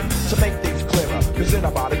wanna sing. To make things clearer, cause in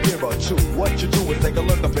about a year or two, what you do is take a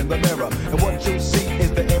look up in the mirror, and what you see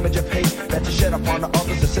is the image of hate that you shed upon the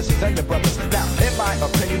others, the sisters and your brothers. Now, in my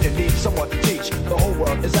opinion, you need someone to teach. The whole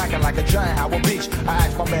world is acting like a giant Howard Beach. I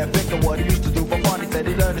asked my man Victor what he used to do for fun. He said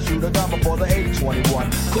he learned to shoot a gun before the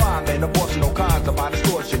 80-21. Crime and abortion, no kinds of my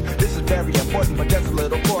distortion. This is very important, but just a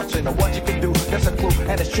little portion of what you can do. That's a clue,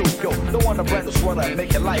 and it's true. Yo, don't want to brand new sweater and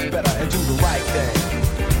make your life better and do the right thing.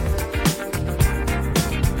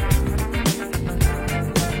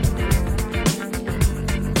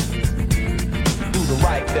 Do the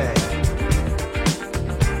right thing.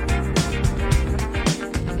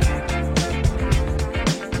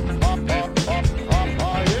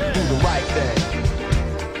 Do the right thing.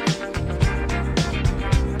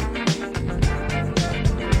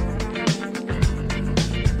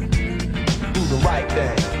 Do the right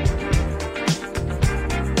thing.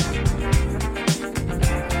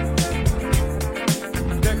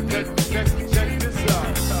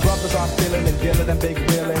 Brothers are feeling and dealing and big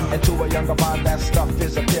wheeling, and to a younger mind that stuff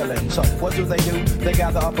is appealing. So what do? They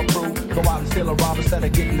gather up a crew, go out and steal a rob instead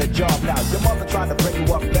of getting a job. Now your mother tried to bring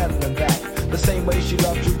you up better than that. The same way she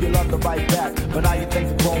loved you, you love her right back. But now you think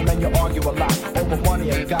you're grown and you argue a lot over money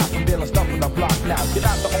and got from dealing stuff in the block. Now you're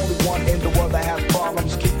not the only one in the world that has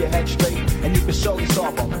problems. Keep your head straight and you can surely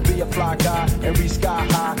solve them. Be a fly guy and reach sky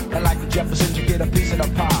high, and like the Jeffersons, you get a piece of the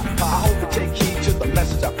pie. I hope you take heed to the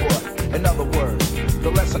message I put. In other words,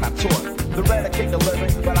 the lesson I taught. The red I kick the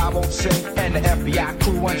lyric, but I won't sing. And the FBI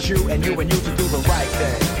crew wants you and you to do the right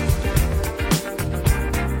thing.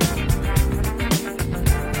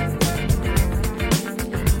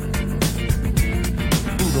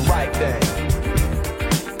 Do the right thing.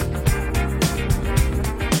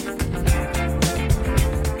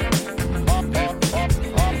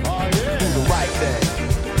 Do the right thing.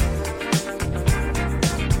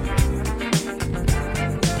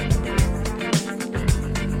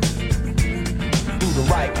 Do the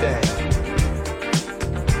right thing.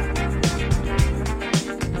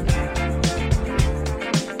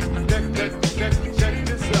 Check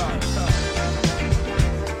this out.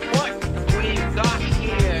 What we've got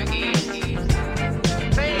here is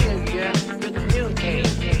failure to communicate.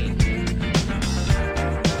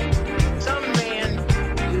 Some men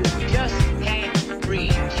you just can't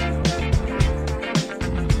reach.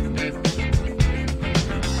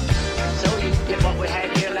 So you get what we had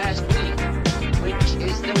here last week, which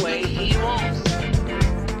is the way he wants.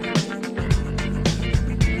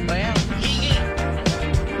 Well, he get it.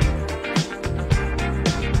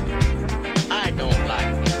 I don't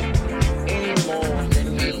like it any more than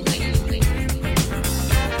you think.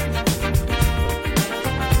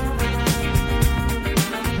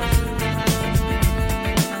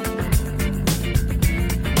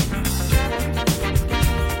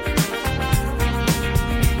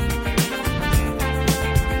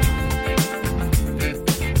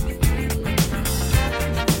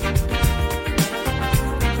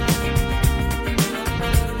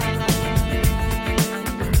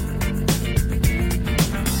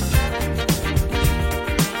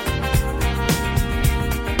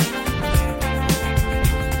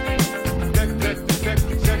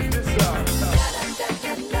 Check this out.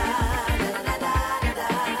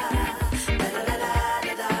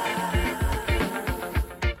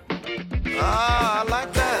 Ah, I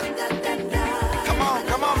like that.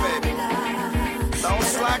 Come on, baby. Don't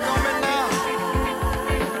slack on me now.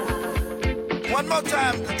 One more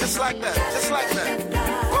time, just like that,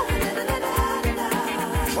 Woo.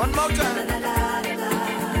 One more time.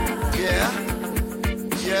 Yeah.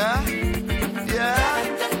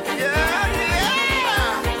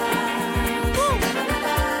 Woo.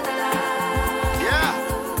 Yeah.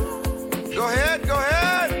 Go ahead.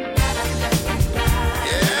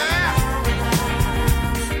 Yeah.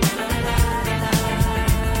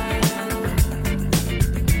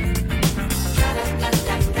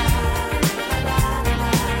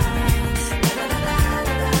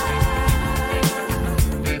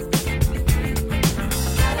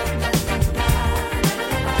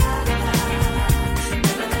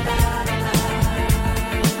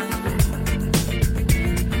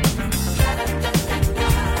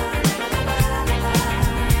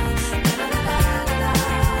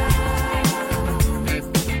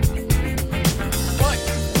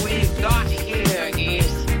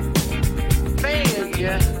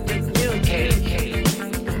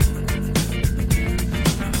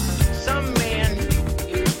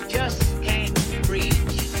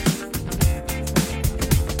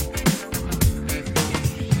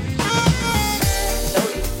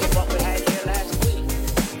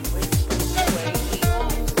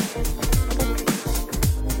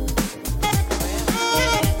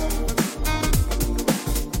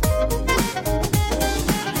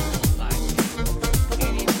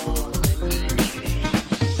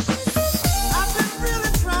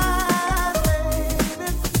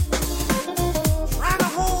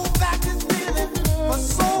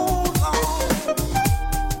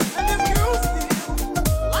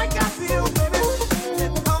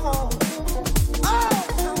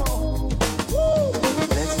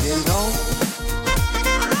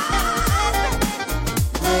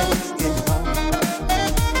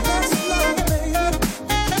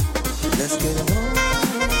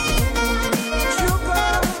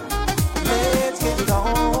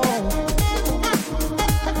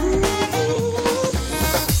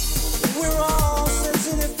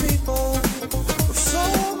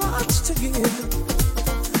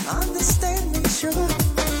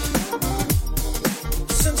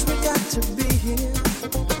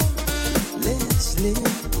 baby.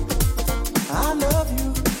 I love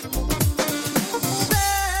you.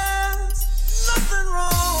 There's nothing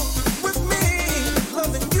wrong with me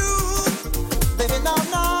loving you, baby. No,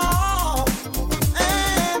 no.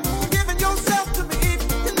 And giving yourself to me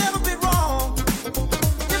can never be wrong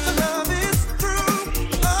if the love is true.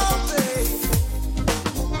 Oh, baby.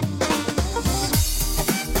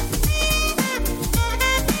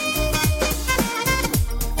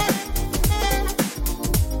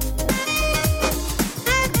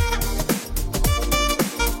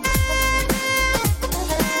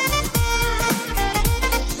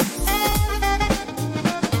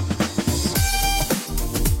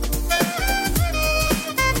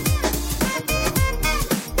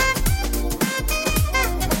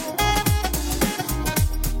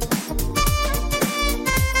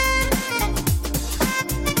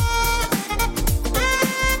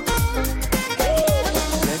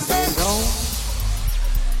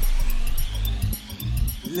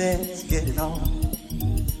 Let's get it on.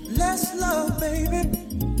 Let's love, baby.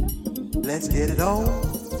 Let's get it on.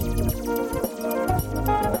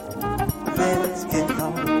 Let's get it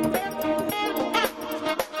on.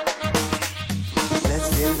 Let's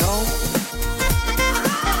get it on.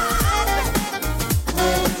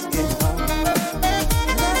 Let's get it on.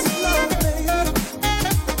 Let's love, baby.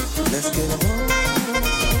 Let's get it on.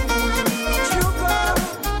 Sugar.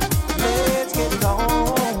 Let's get it on.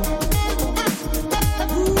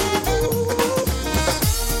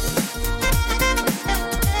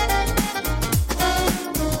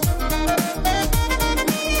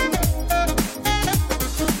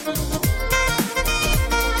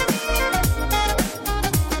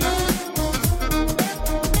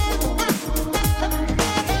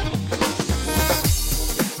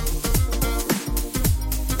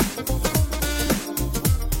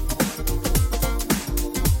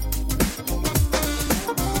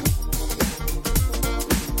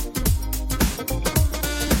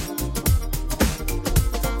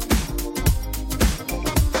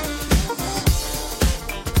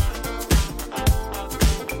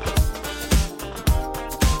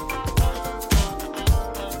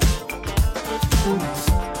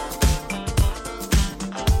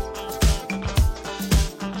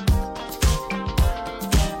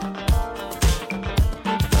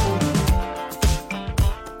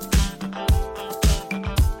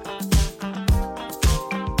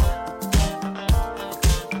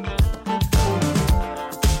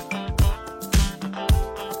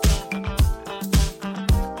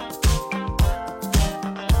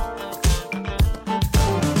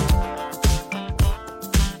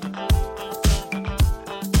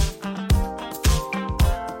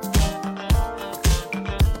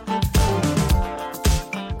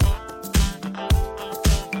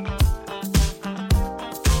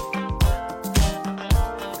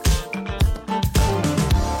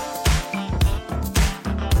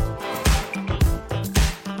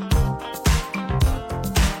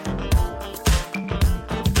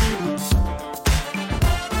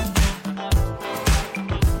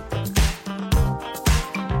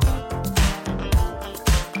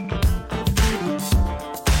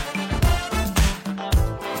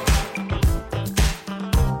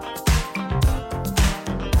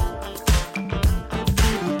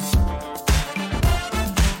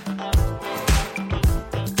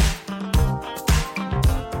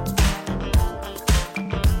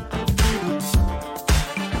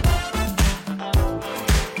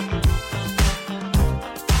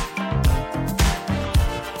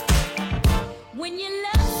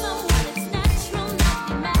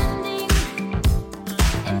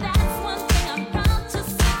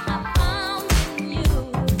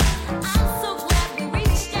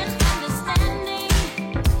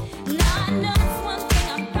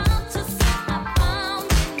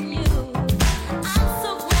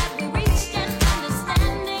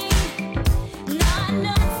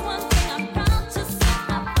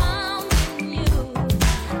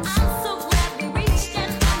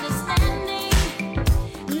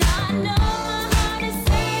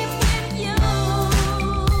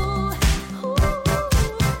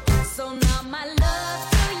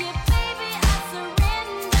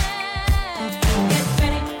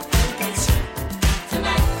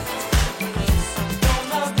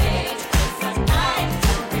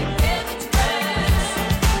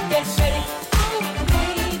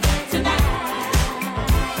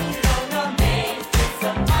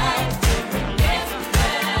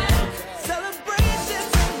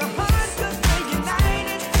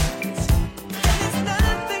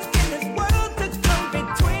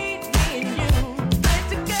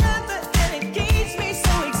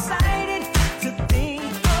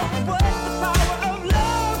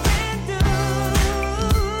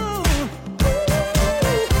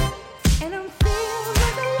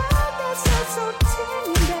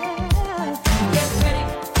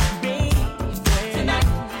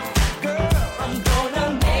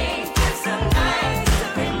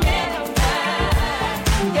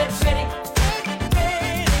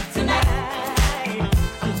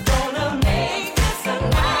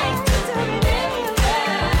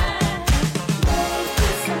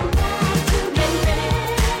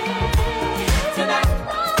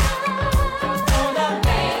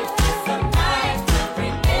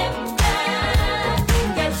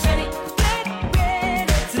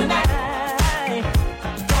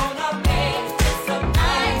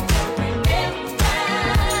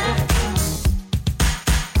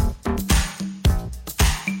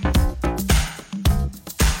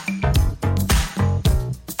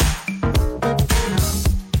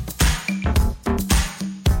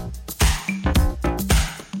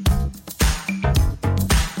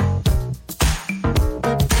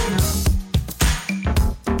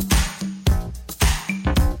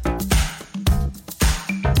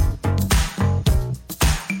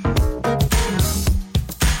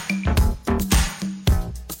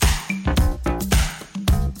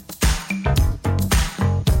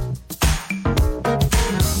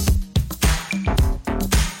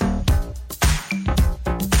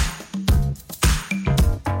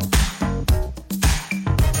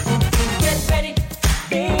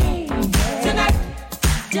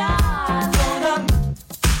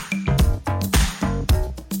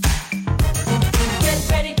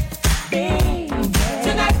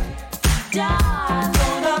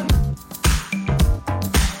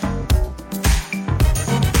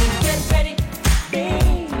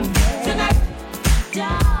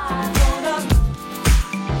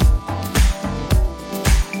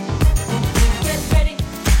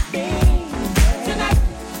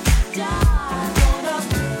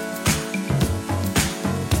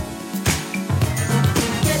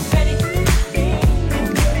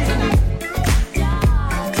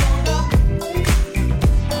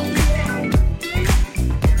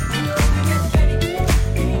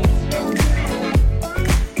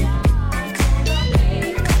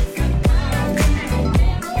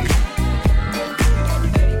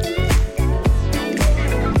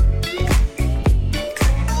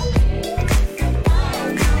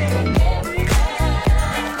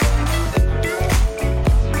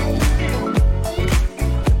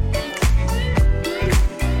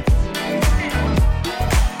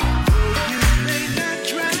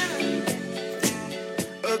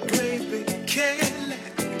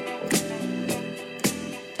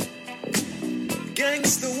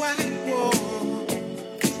 against the white wall.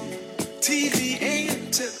 TV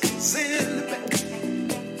antennas in the back.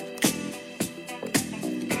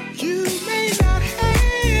 You may not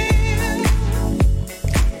have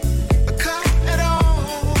a car at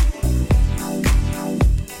all,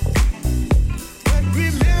 but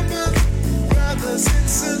remember, brothers and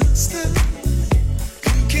sisters,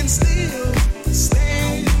 you can still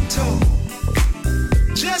stand tall.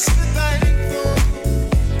 Just be thankful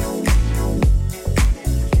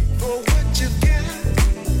for what you've got.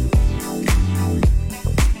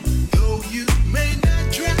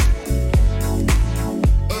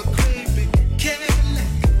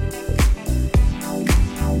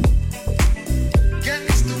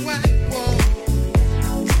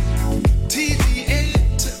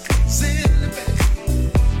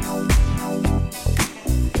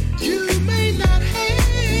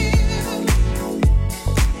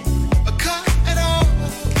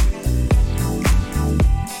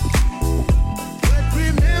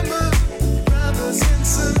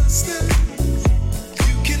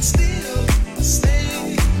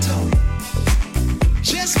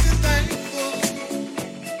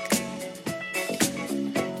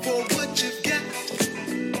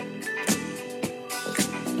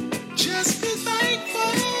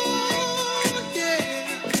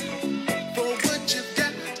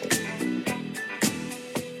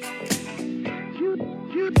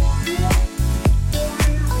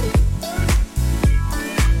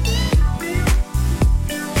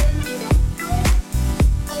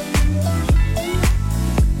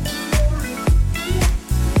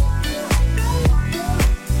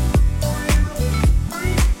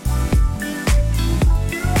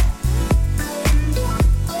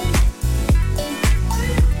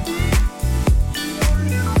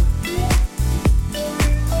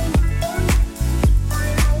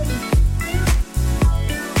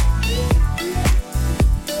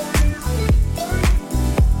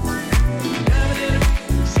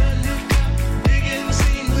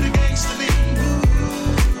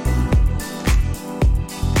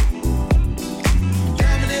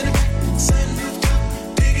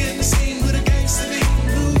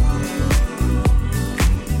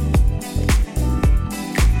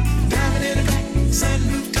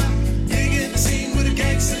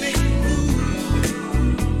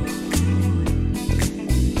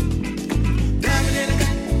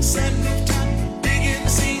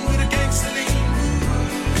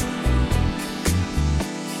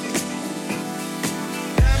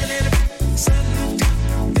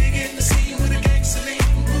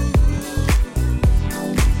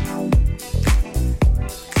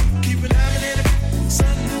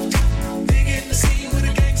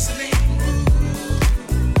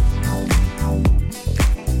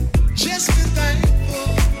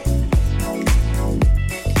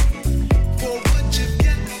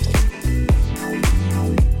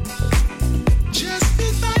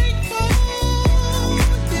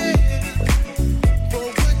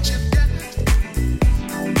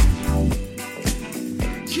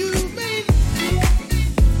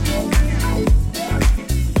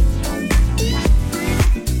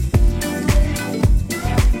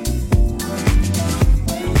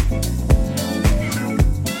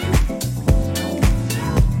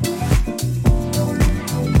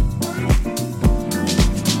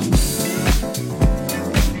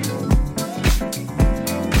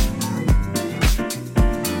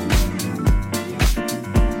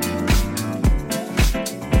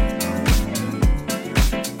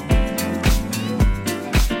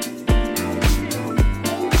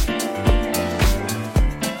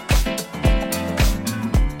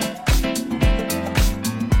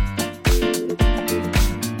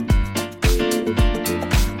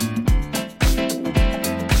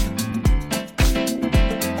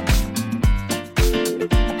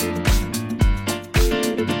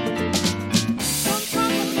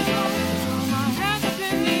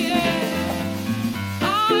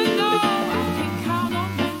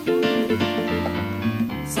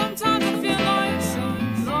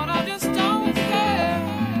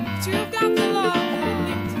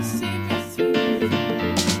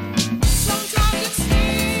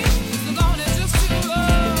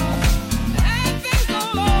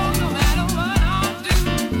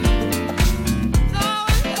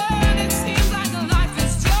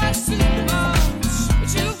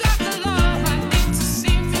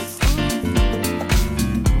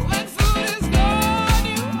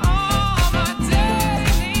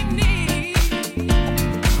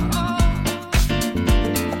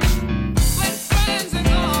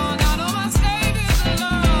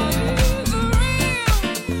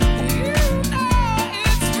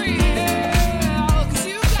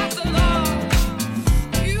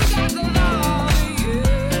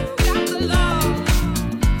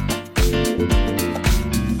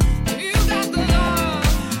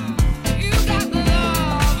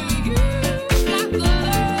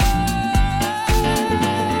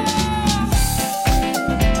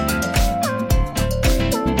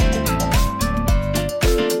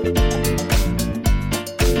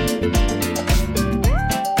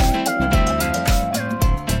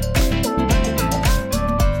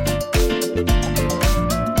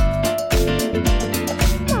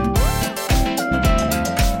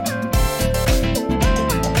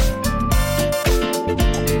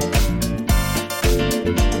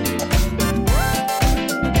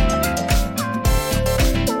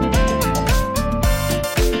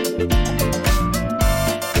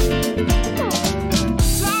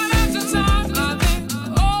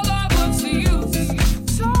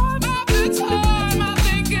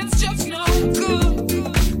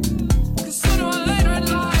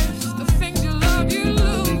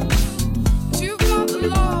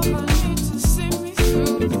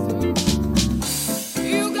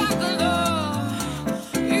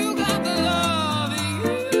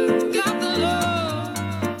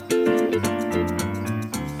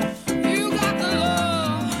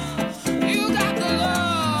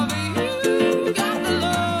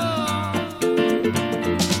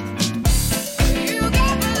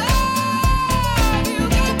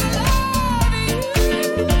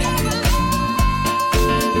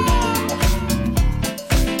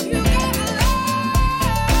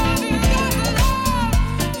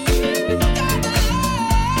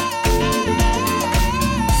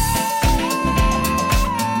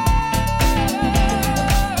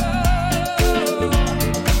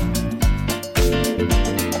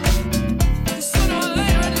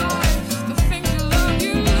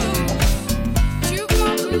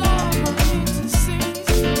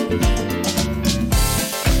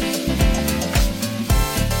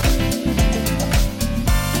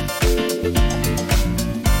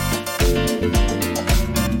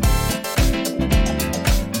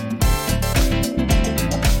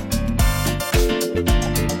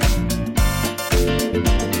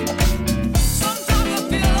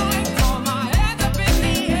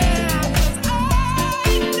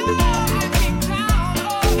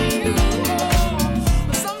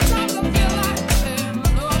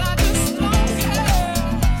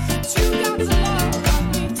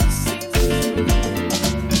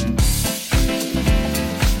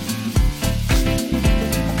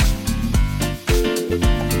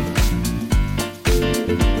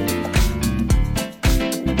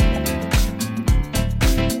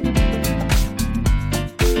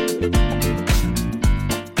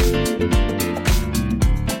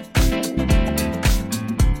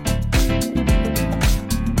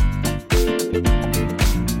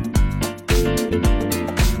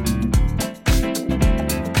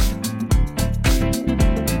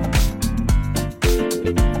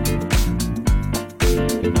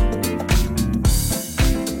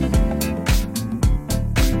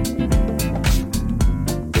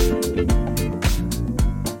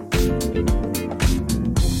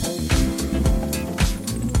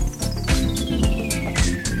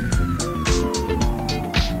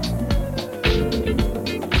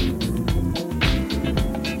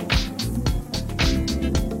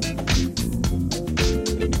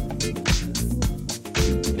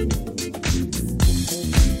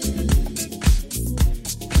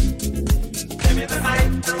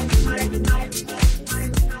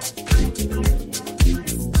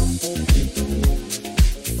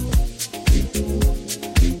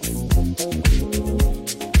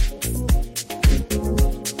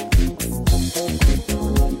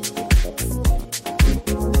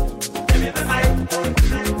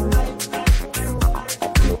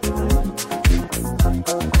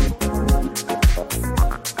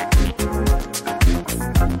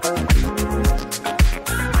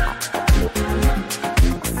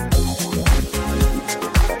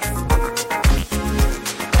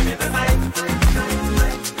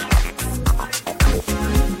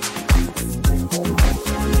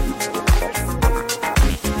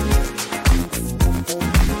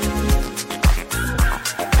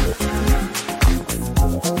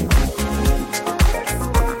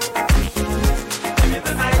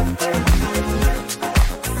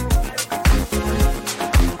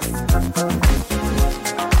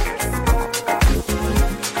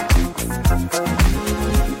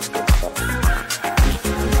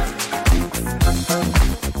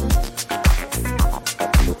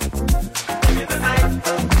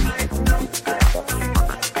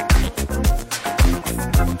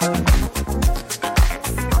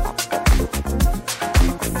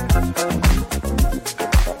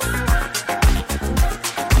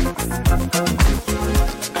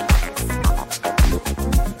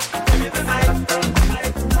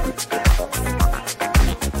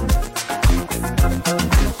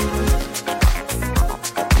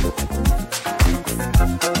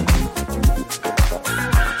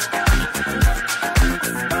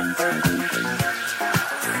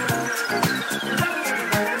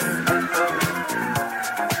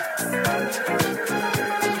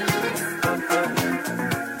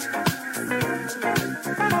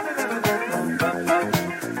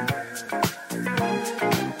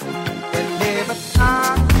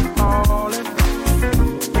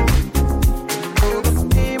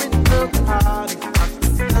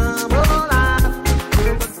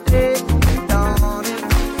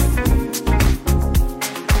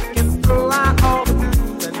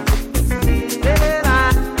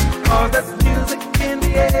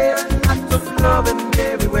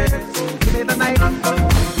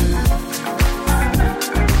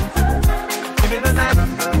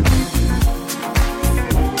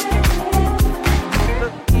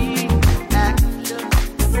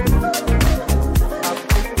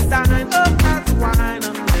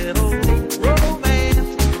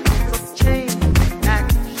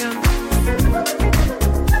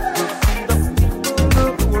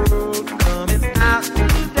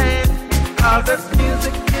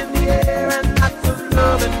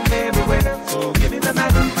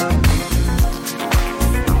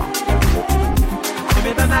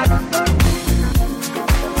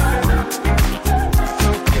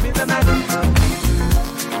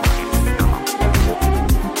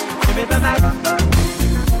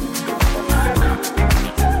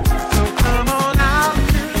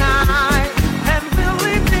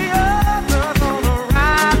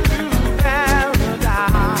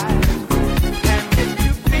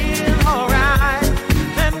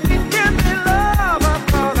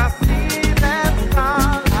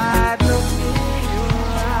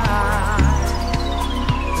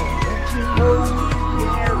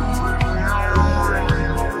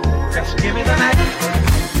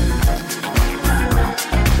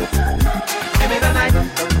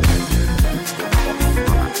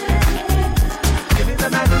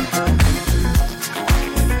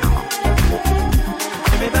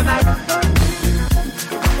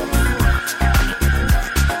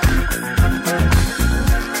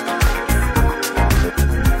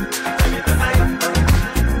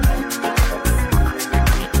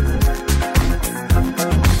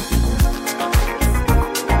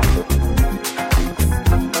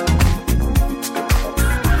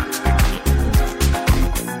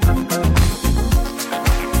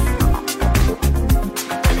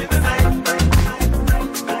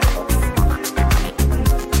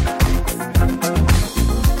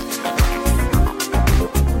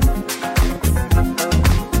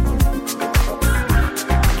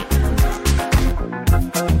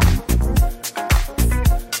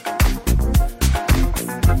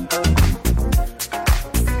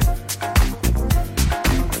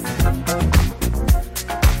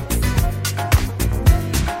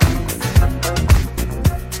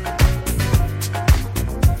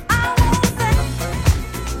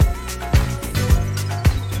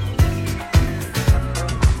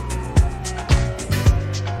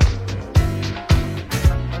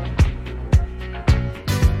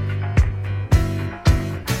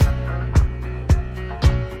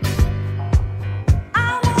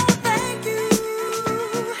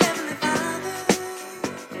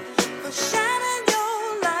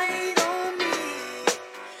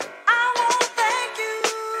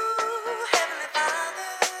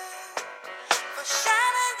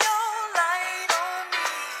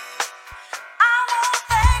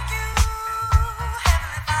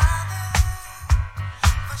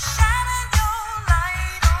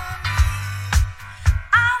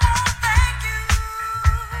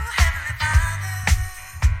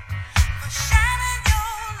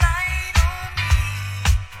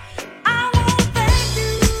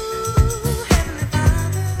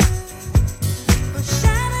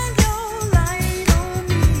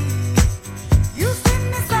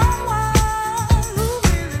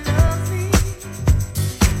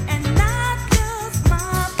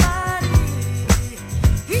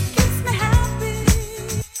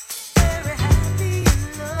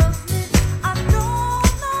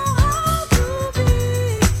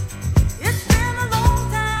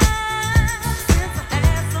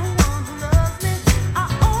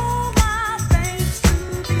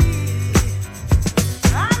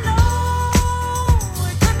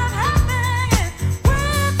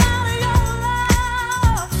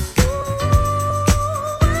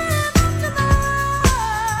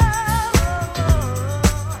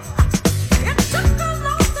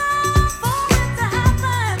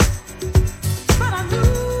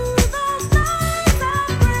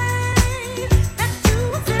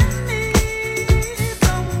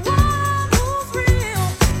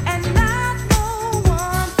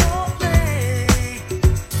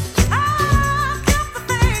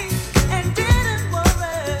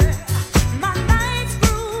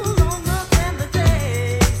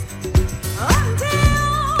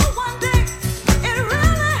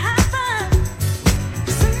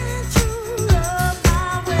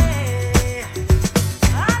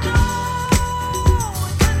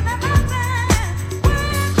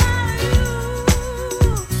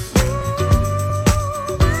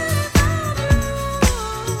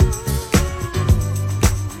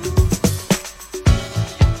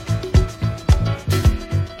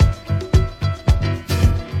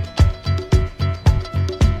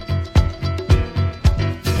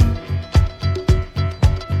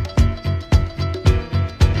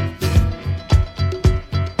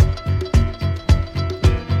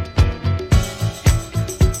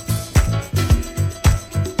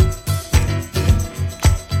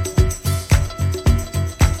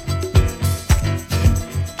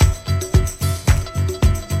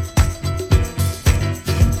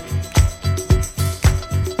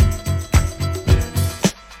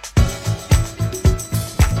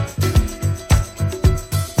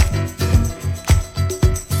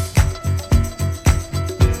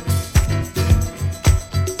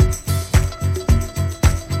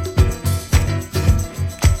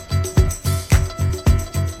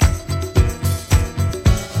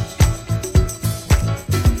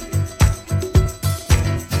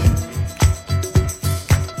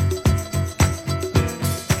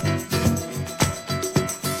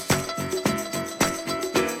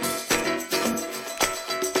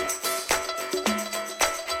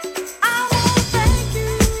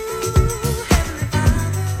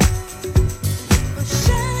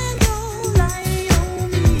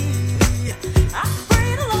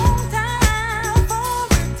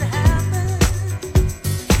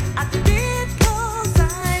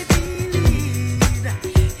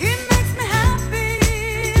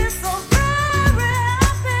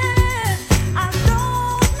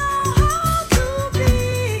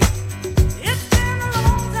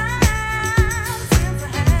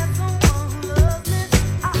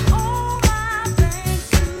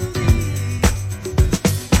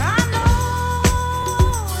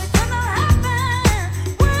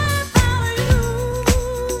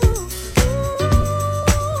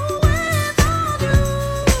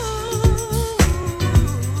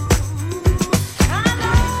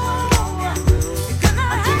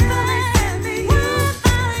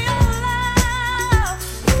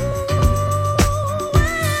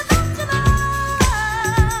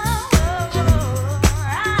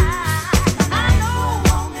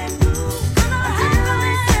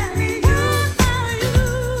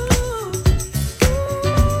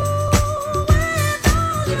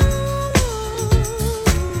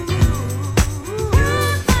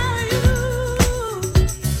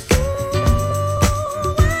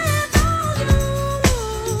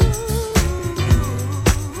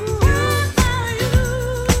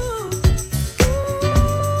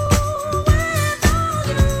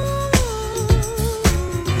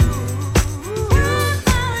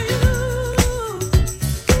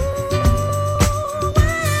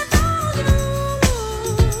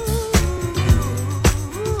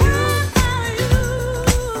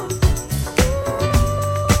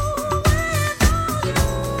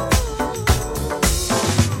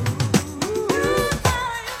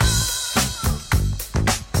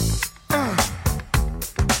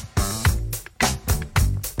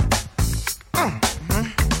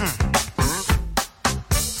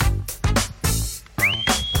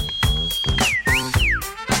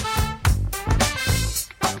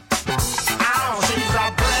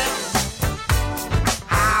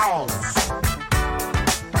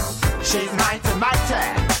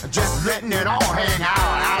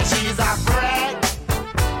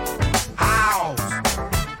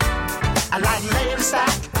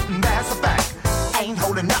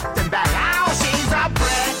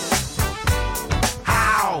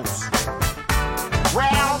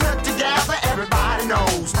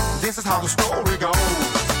 is how the story goes.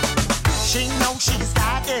 She knows she's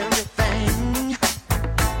got everything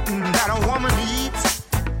that a woman needs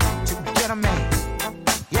to get a man.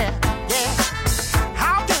 Yeah, yeah.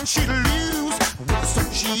 How can she lose with the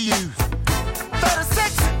suit she used?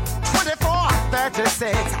 36, 24,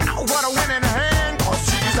 36. What a winning hand, 'cause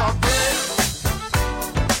she's a big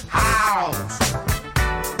house.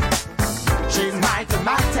 She's mighty,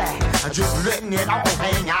 mighty, just letting it all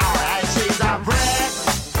hang out. And she's a brick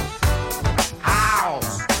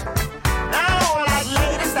house. Now, like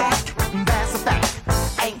ladies that, that's a fact.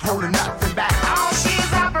 Ain't holding nothing back. Oh,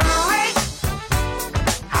 she's a brick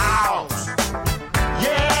house.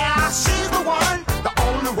 Yeah, she's the one, the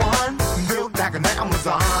only one, built like an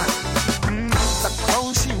Amazon. The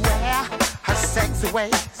clothes she wear, her sexy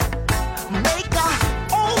ways, make a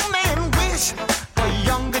old man wish for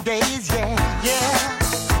younger days. Yeah, yeah.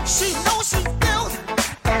 She knows she's built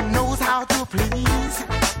and knows how to please.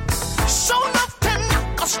 Sure enough can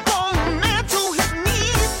knock a strong man to his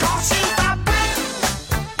knees. 'Cause she's a big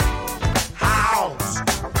house.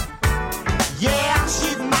 Yeah,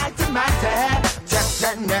 she's mighty, mighty, just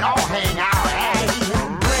letting it all hang out. Hey,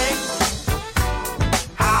 big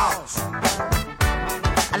house.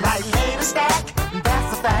 Like lady stack, that's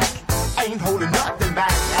a fact. Ain't holding nothing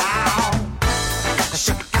back now.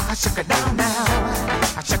 Shake it down now.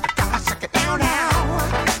 Shake it down now. Shake it down now.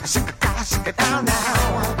 Shake it down now.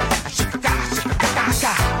 Shake it down now.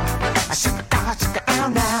 Shake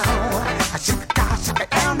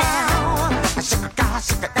it down now.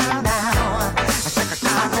 Shake it down now. Shake it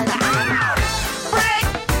down now. Brick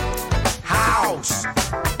house.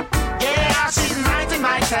 Yeah, she's mighty,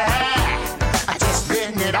 mighty. Just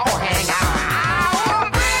letting it all hang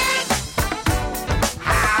out. Brick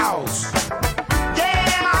house.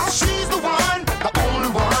 She's the one, the only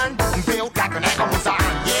one, built like an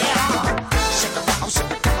Amazon, yeah. Shake it down,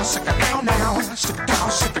 shake it down, shake it down now. Shake it down,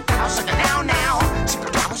 shake it down, shake it down now. Shake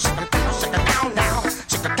it down, shake it down, shake it down now.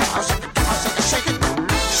 Shake it down, shake it down, shake it, shake it.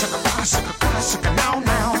 Shake it down, shake it down, shake it down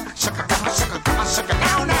now. Shake it down, shake it down, shake it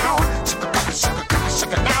down now. Shake it down, shake it down,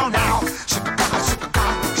 shake it down now. Shake it down, shake it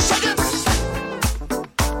down, shake it.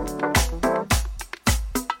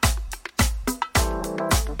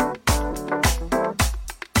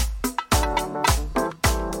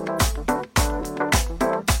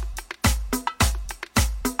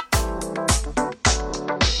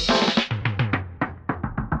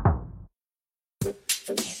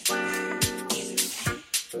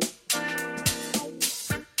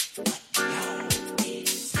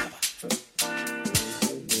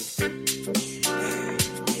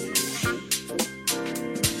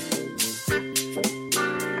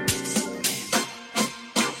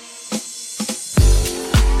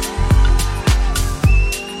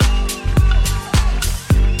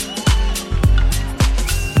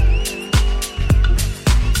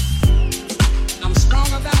 I'm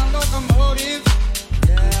stronger than a locomotive.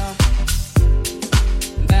 Yeah,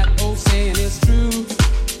 that old saying is true.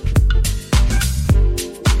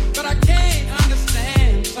 But I can't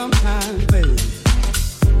understand sometimes, baby,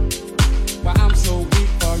 why I'm so weak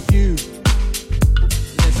for you.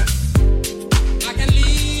 Listen, I can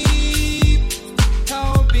leap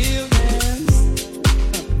tall buildings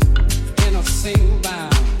in a single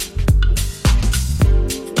bound.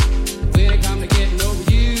 When it come to getting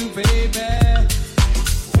over you, baby,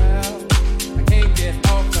 well, I can't get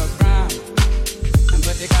off the ground.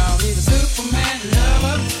 But they call me the Superman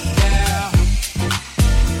lover, yeah.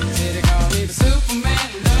 Say they call me the Superman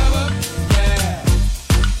lover, yeah.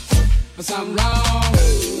 But something wrong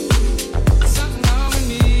with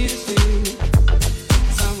me to see.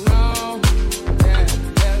 Something wrong, yeah,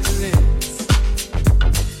 yes it is.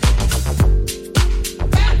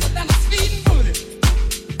 Faster than a speeding bullet.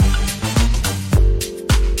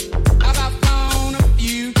 I've flown a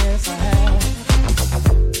few, yes I have.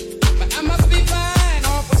 But I must be flying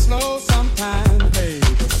awful slow sometimes,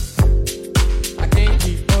 baby. I can't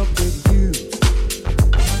keep up with you.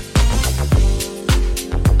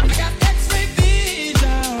 I got X-ray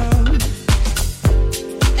vision,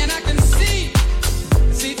 and I can see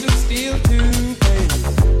through steel too, baby.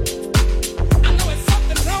 I know it's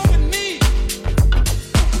something wrong with me,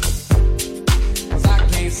 'cause I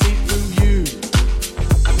can't see through you.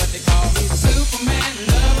 But they call me the Superman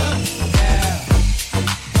lover, yeah.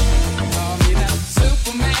 Call me that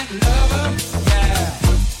Superman lover, yeah.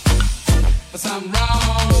 But something wrong.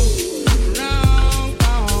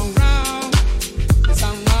 There's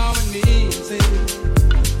something wrong with me, see.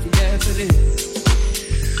 Yes it is.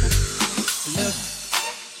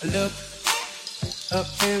 Look up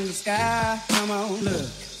in the sky, come on, look.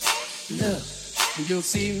 and you'll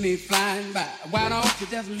see me flying by. Why don't you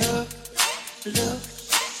just look, look,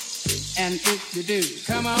 and if you do,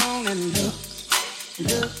 come on and look,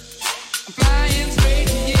 look. I'm flying straight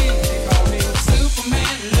to you. They call me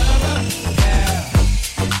Superman lover, yeah.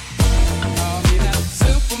 Call me that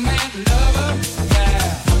Superman lover, yeah.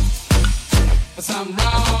 But something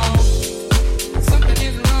wrong, something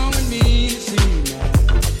is wrong with me, you see now.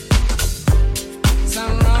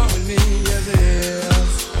 Something wrong with me, yes it is.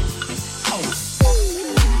 Oh,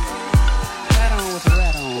 rat on with the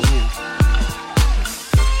rat on, yeah.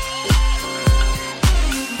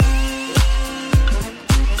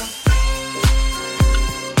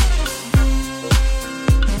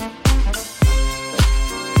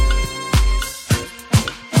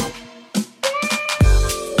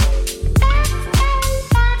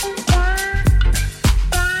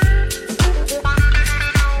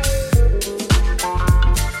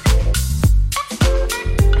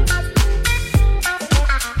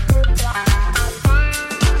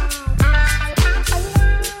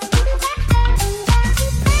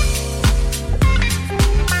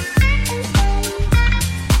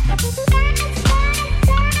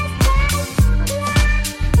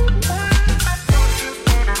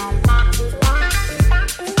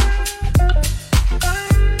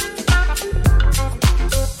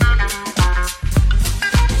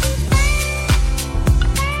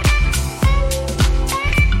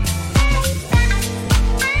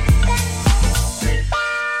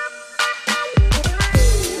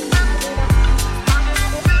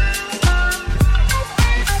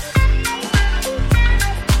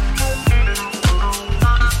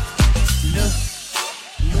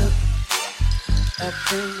 Up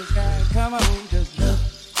in the sky, come on, just look,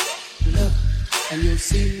 look, and you'll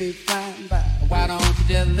see me flying by. Why don't you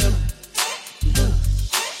just look, look,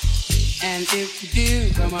 and if you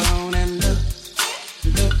do, come on and look,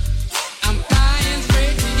 look. I'm flying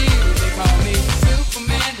straight to you. They call me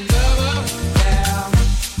Superman lover, yeah.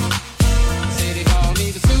 Say they call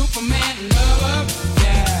me the Superman lover,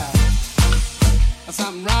 yeah.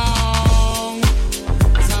 Something wrong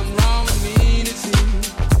with me to see.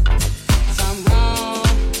 Something wrong,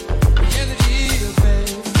 yes it is,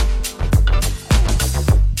 babe.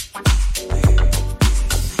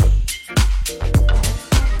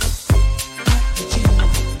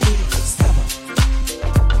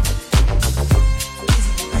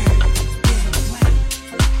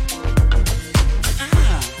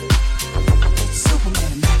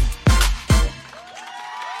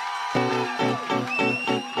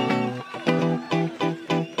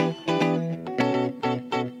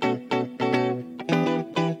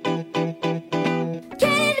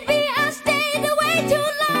 Can it be I stayed away too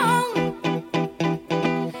long?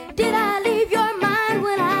 Did I leave your mind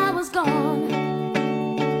when I was gone?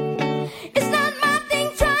 It's not my thing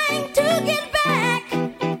trying to get back,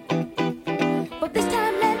 but this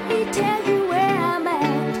time let me tell you where I'm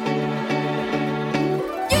at.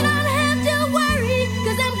 You don't have to worry,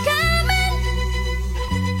 'cause I'm coming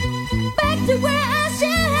back to where I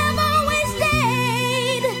should have always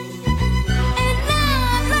stayed. And now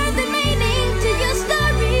I've learned the meaning to your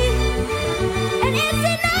story, and it's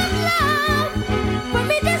enough love for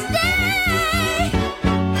me to stay.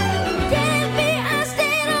 Can it be I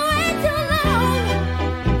stayed away too long?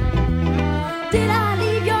 Did I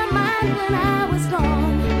leave your mind when I was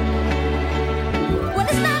gone? Well,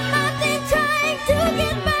 it's not my thing trying to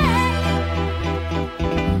get back,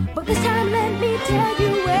 but this time let me tell you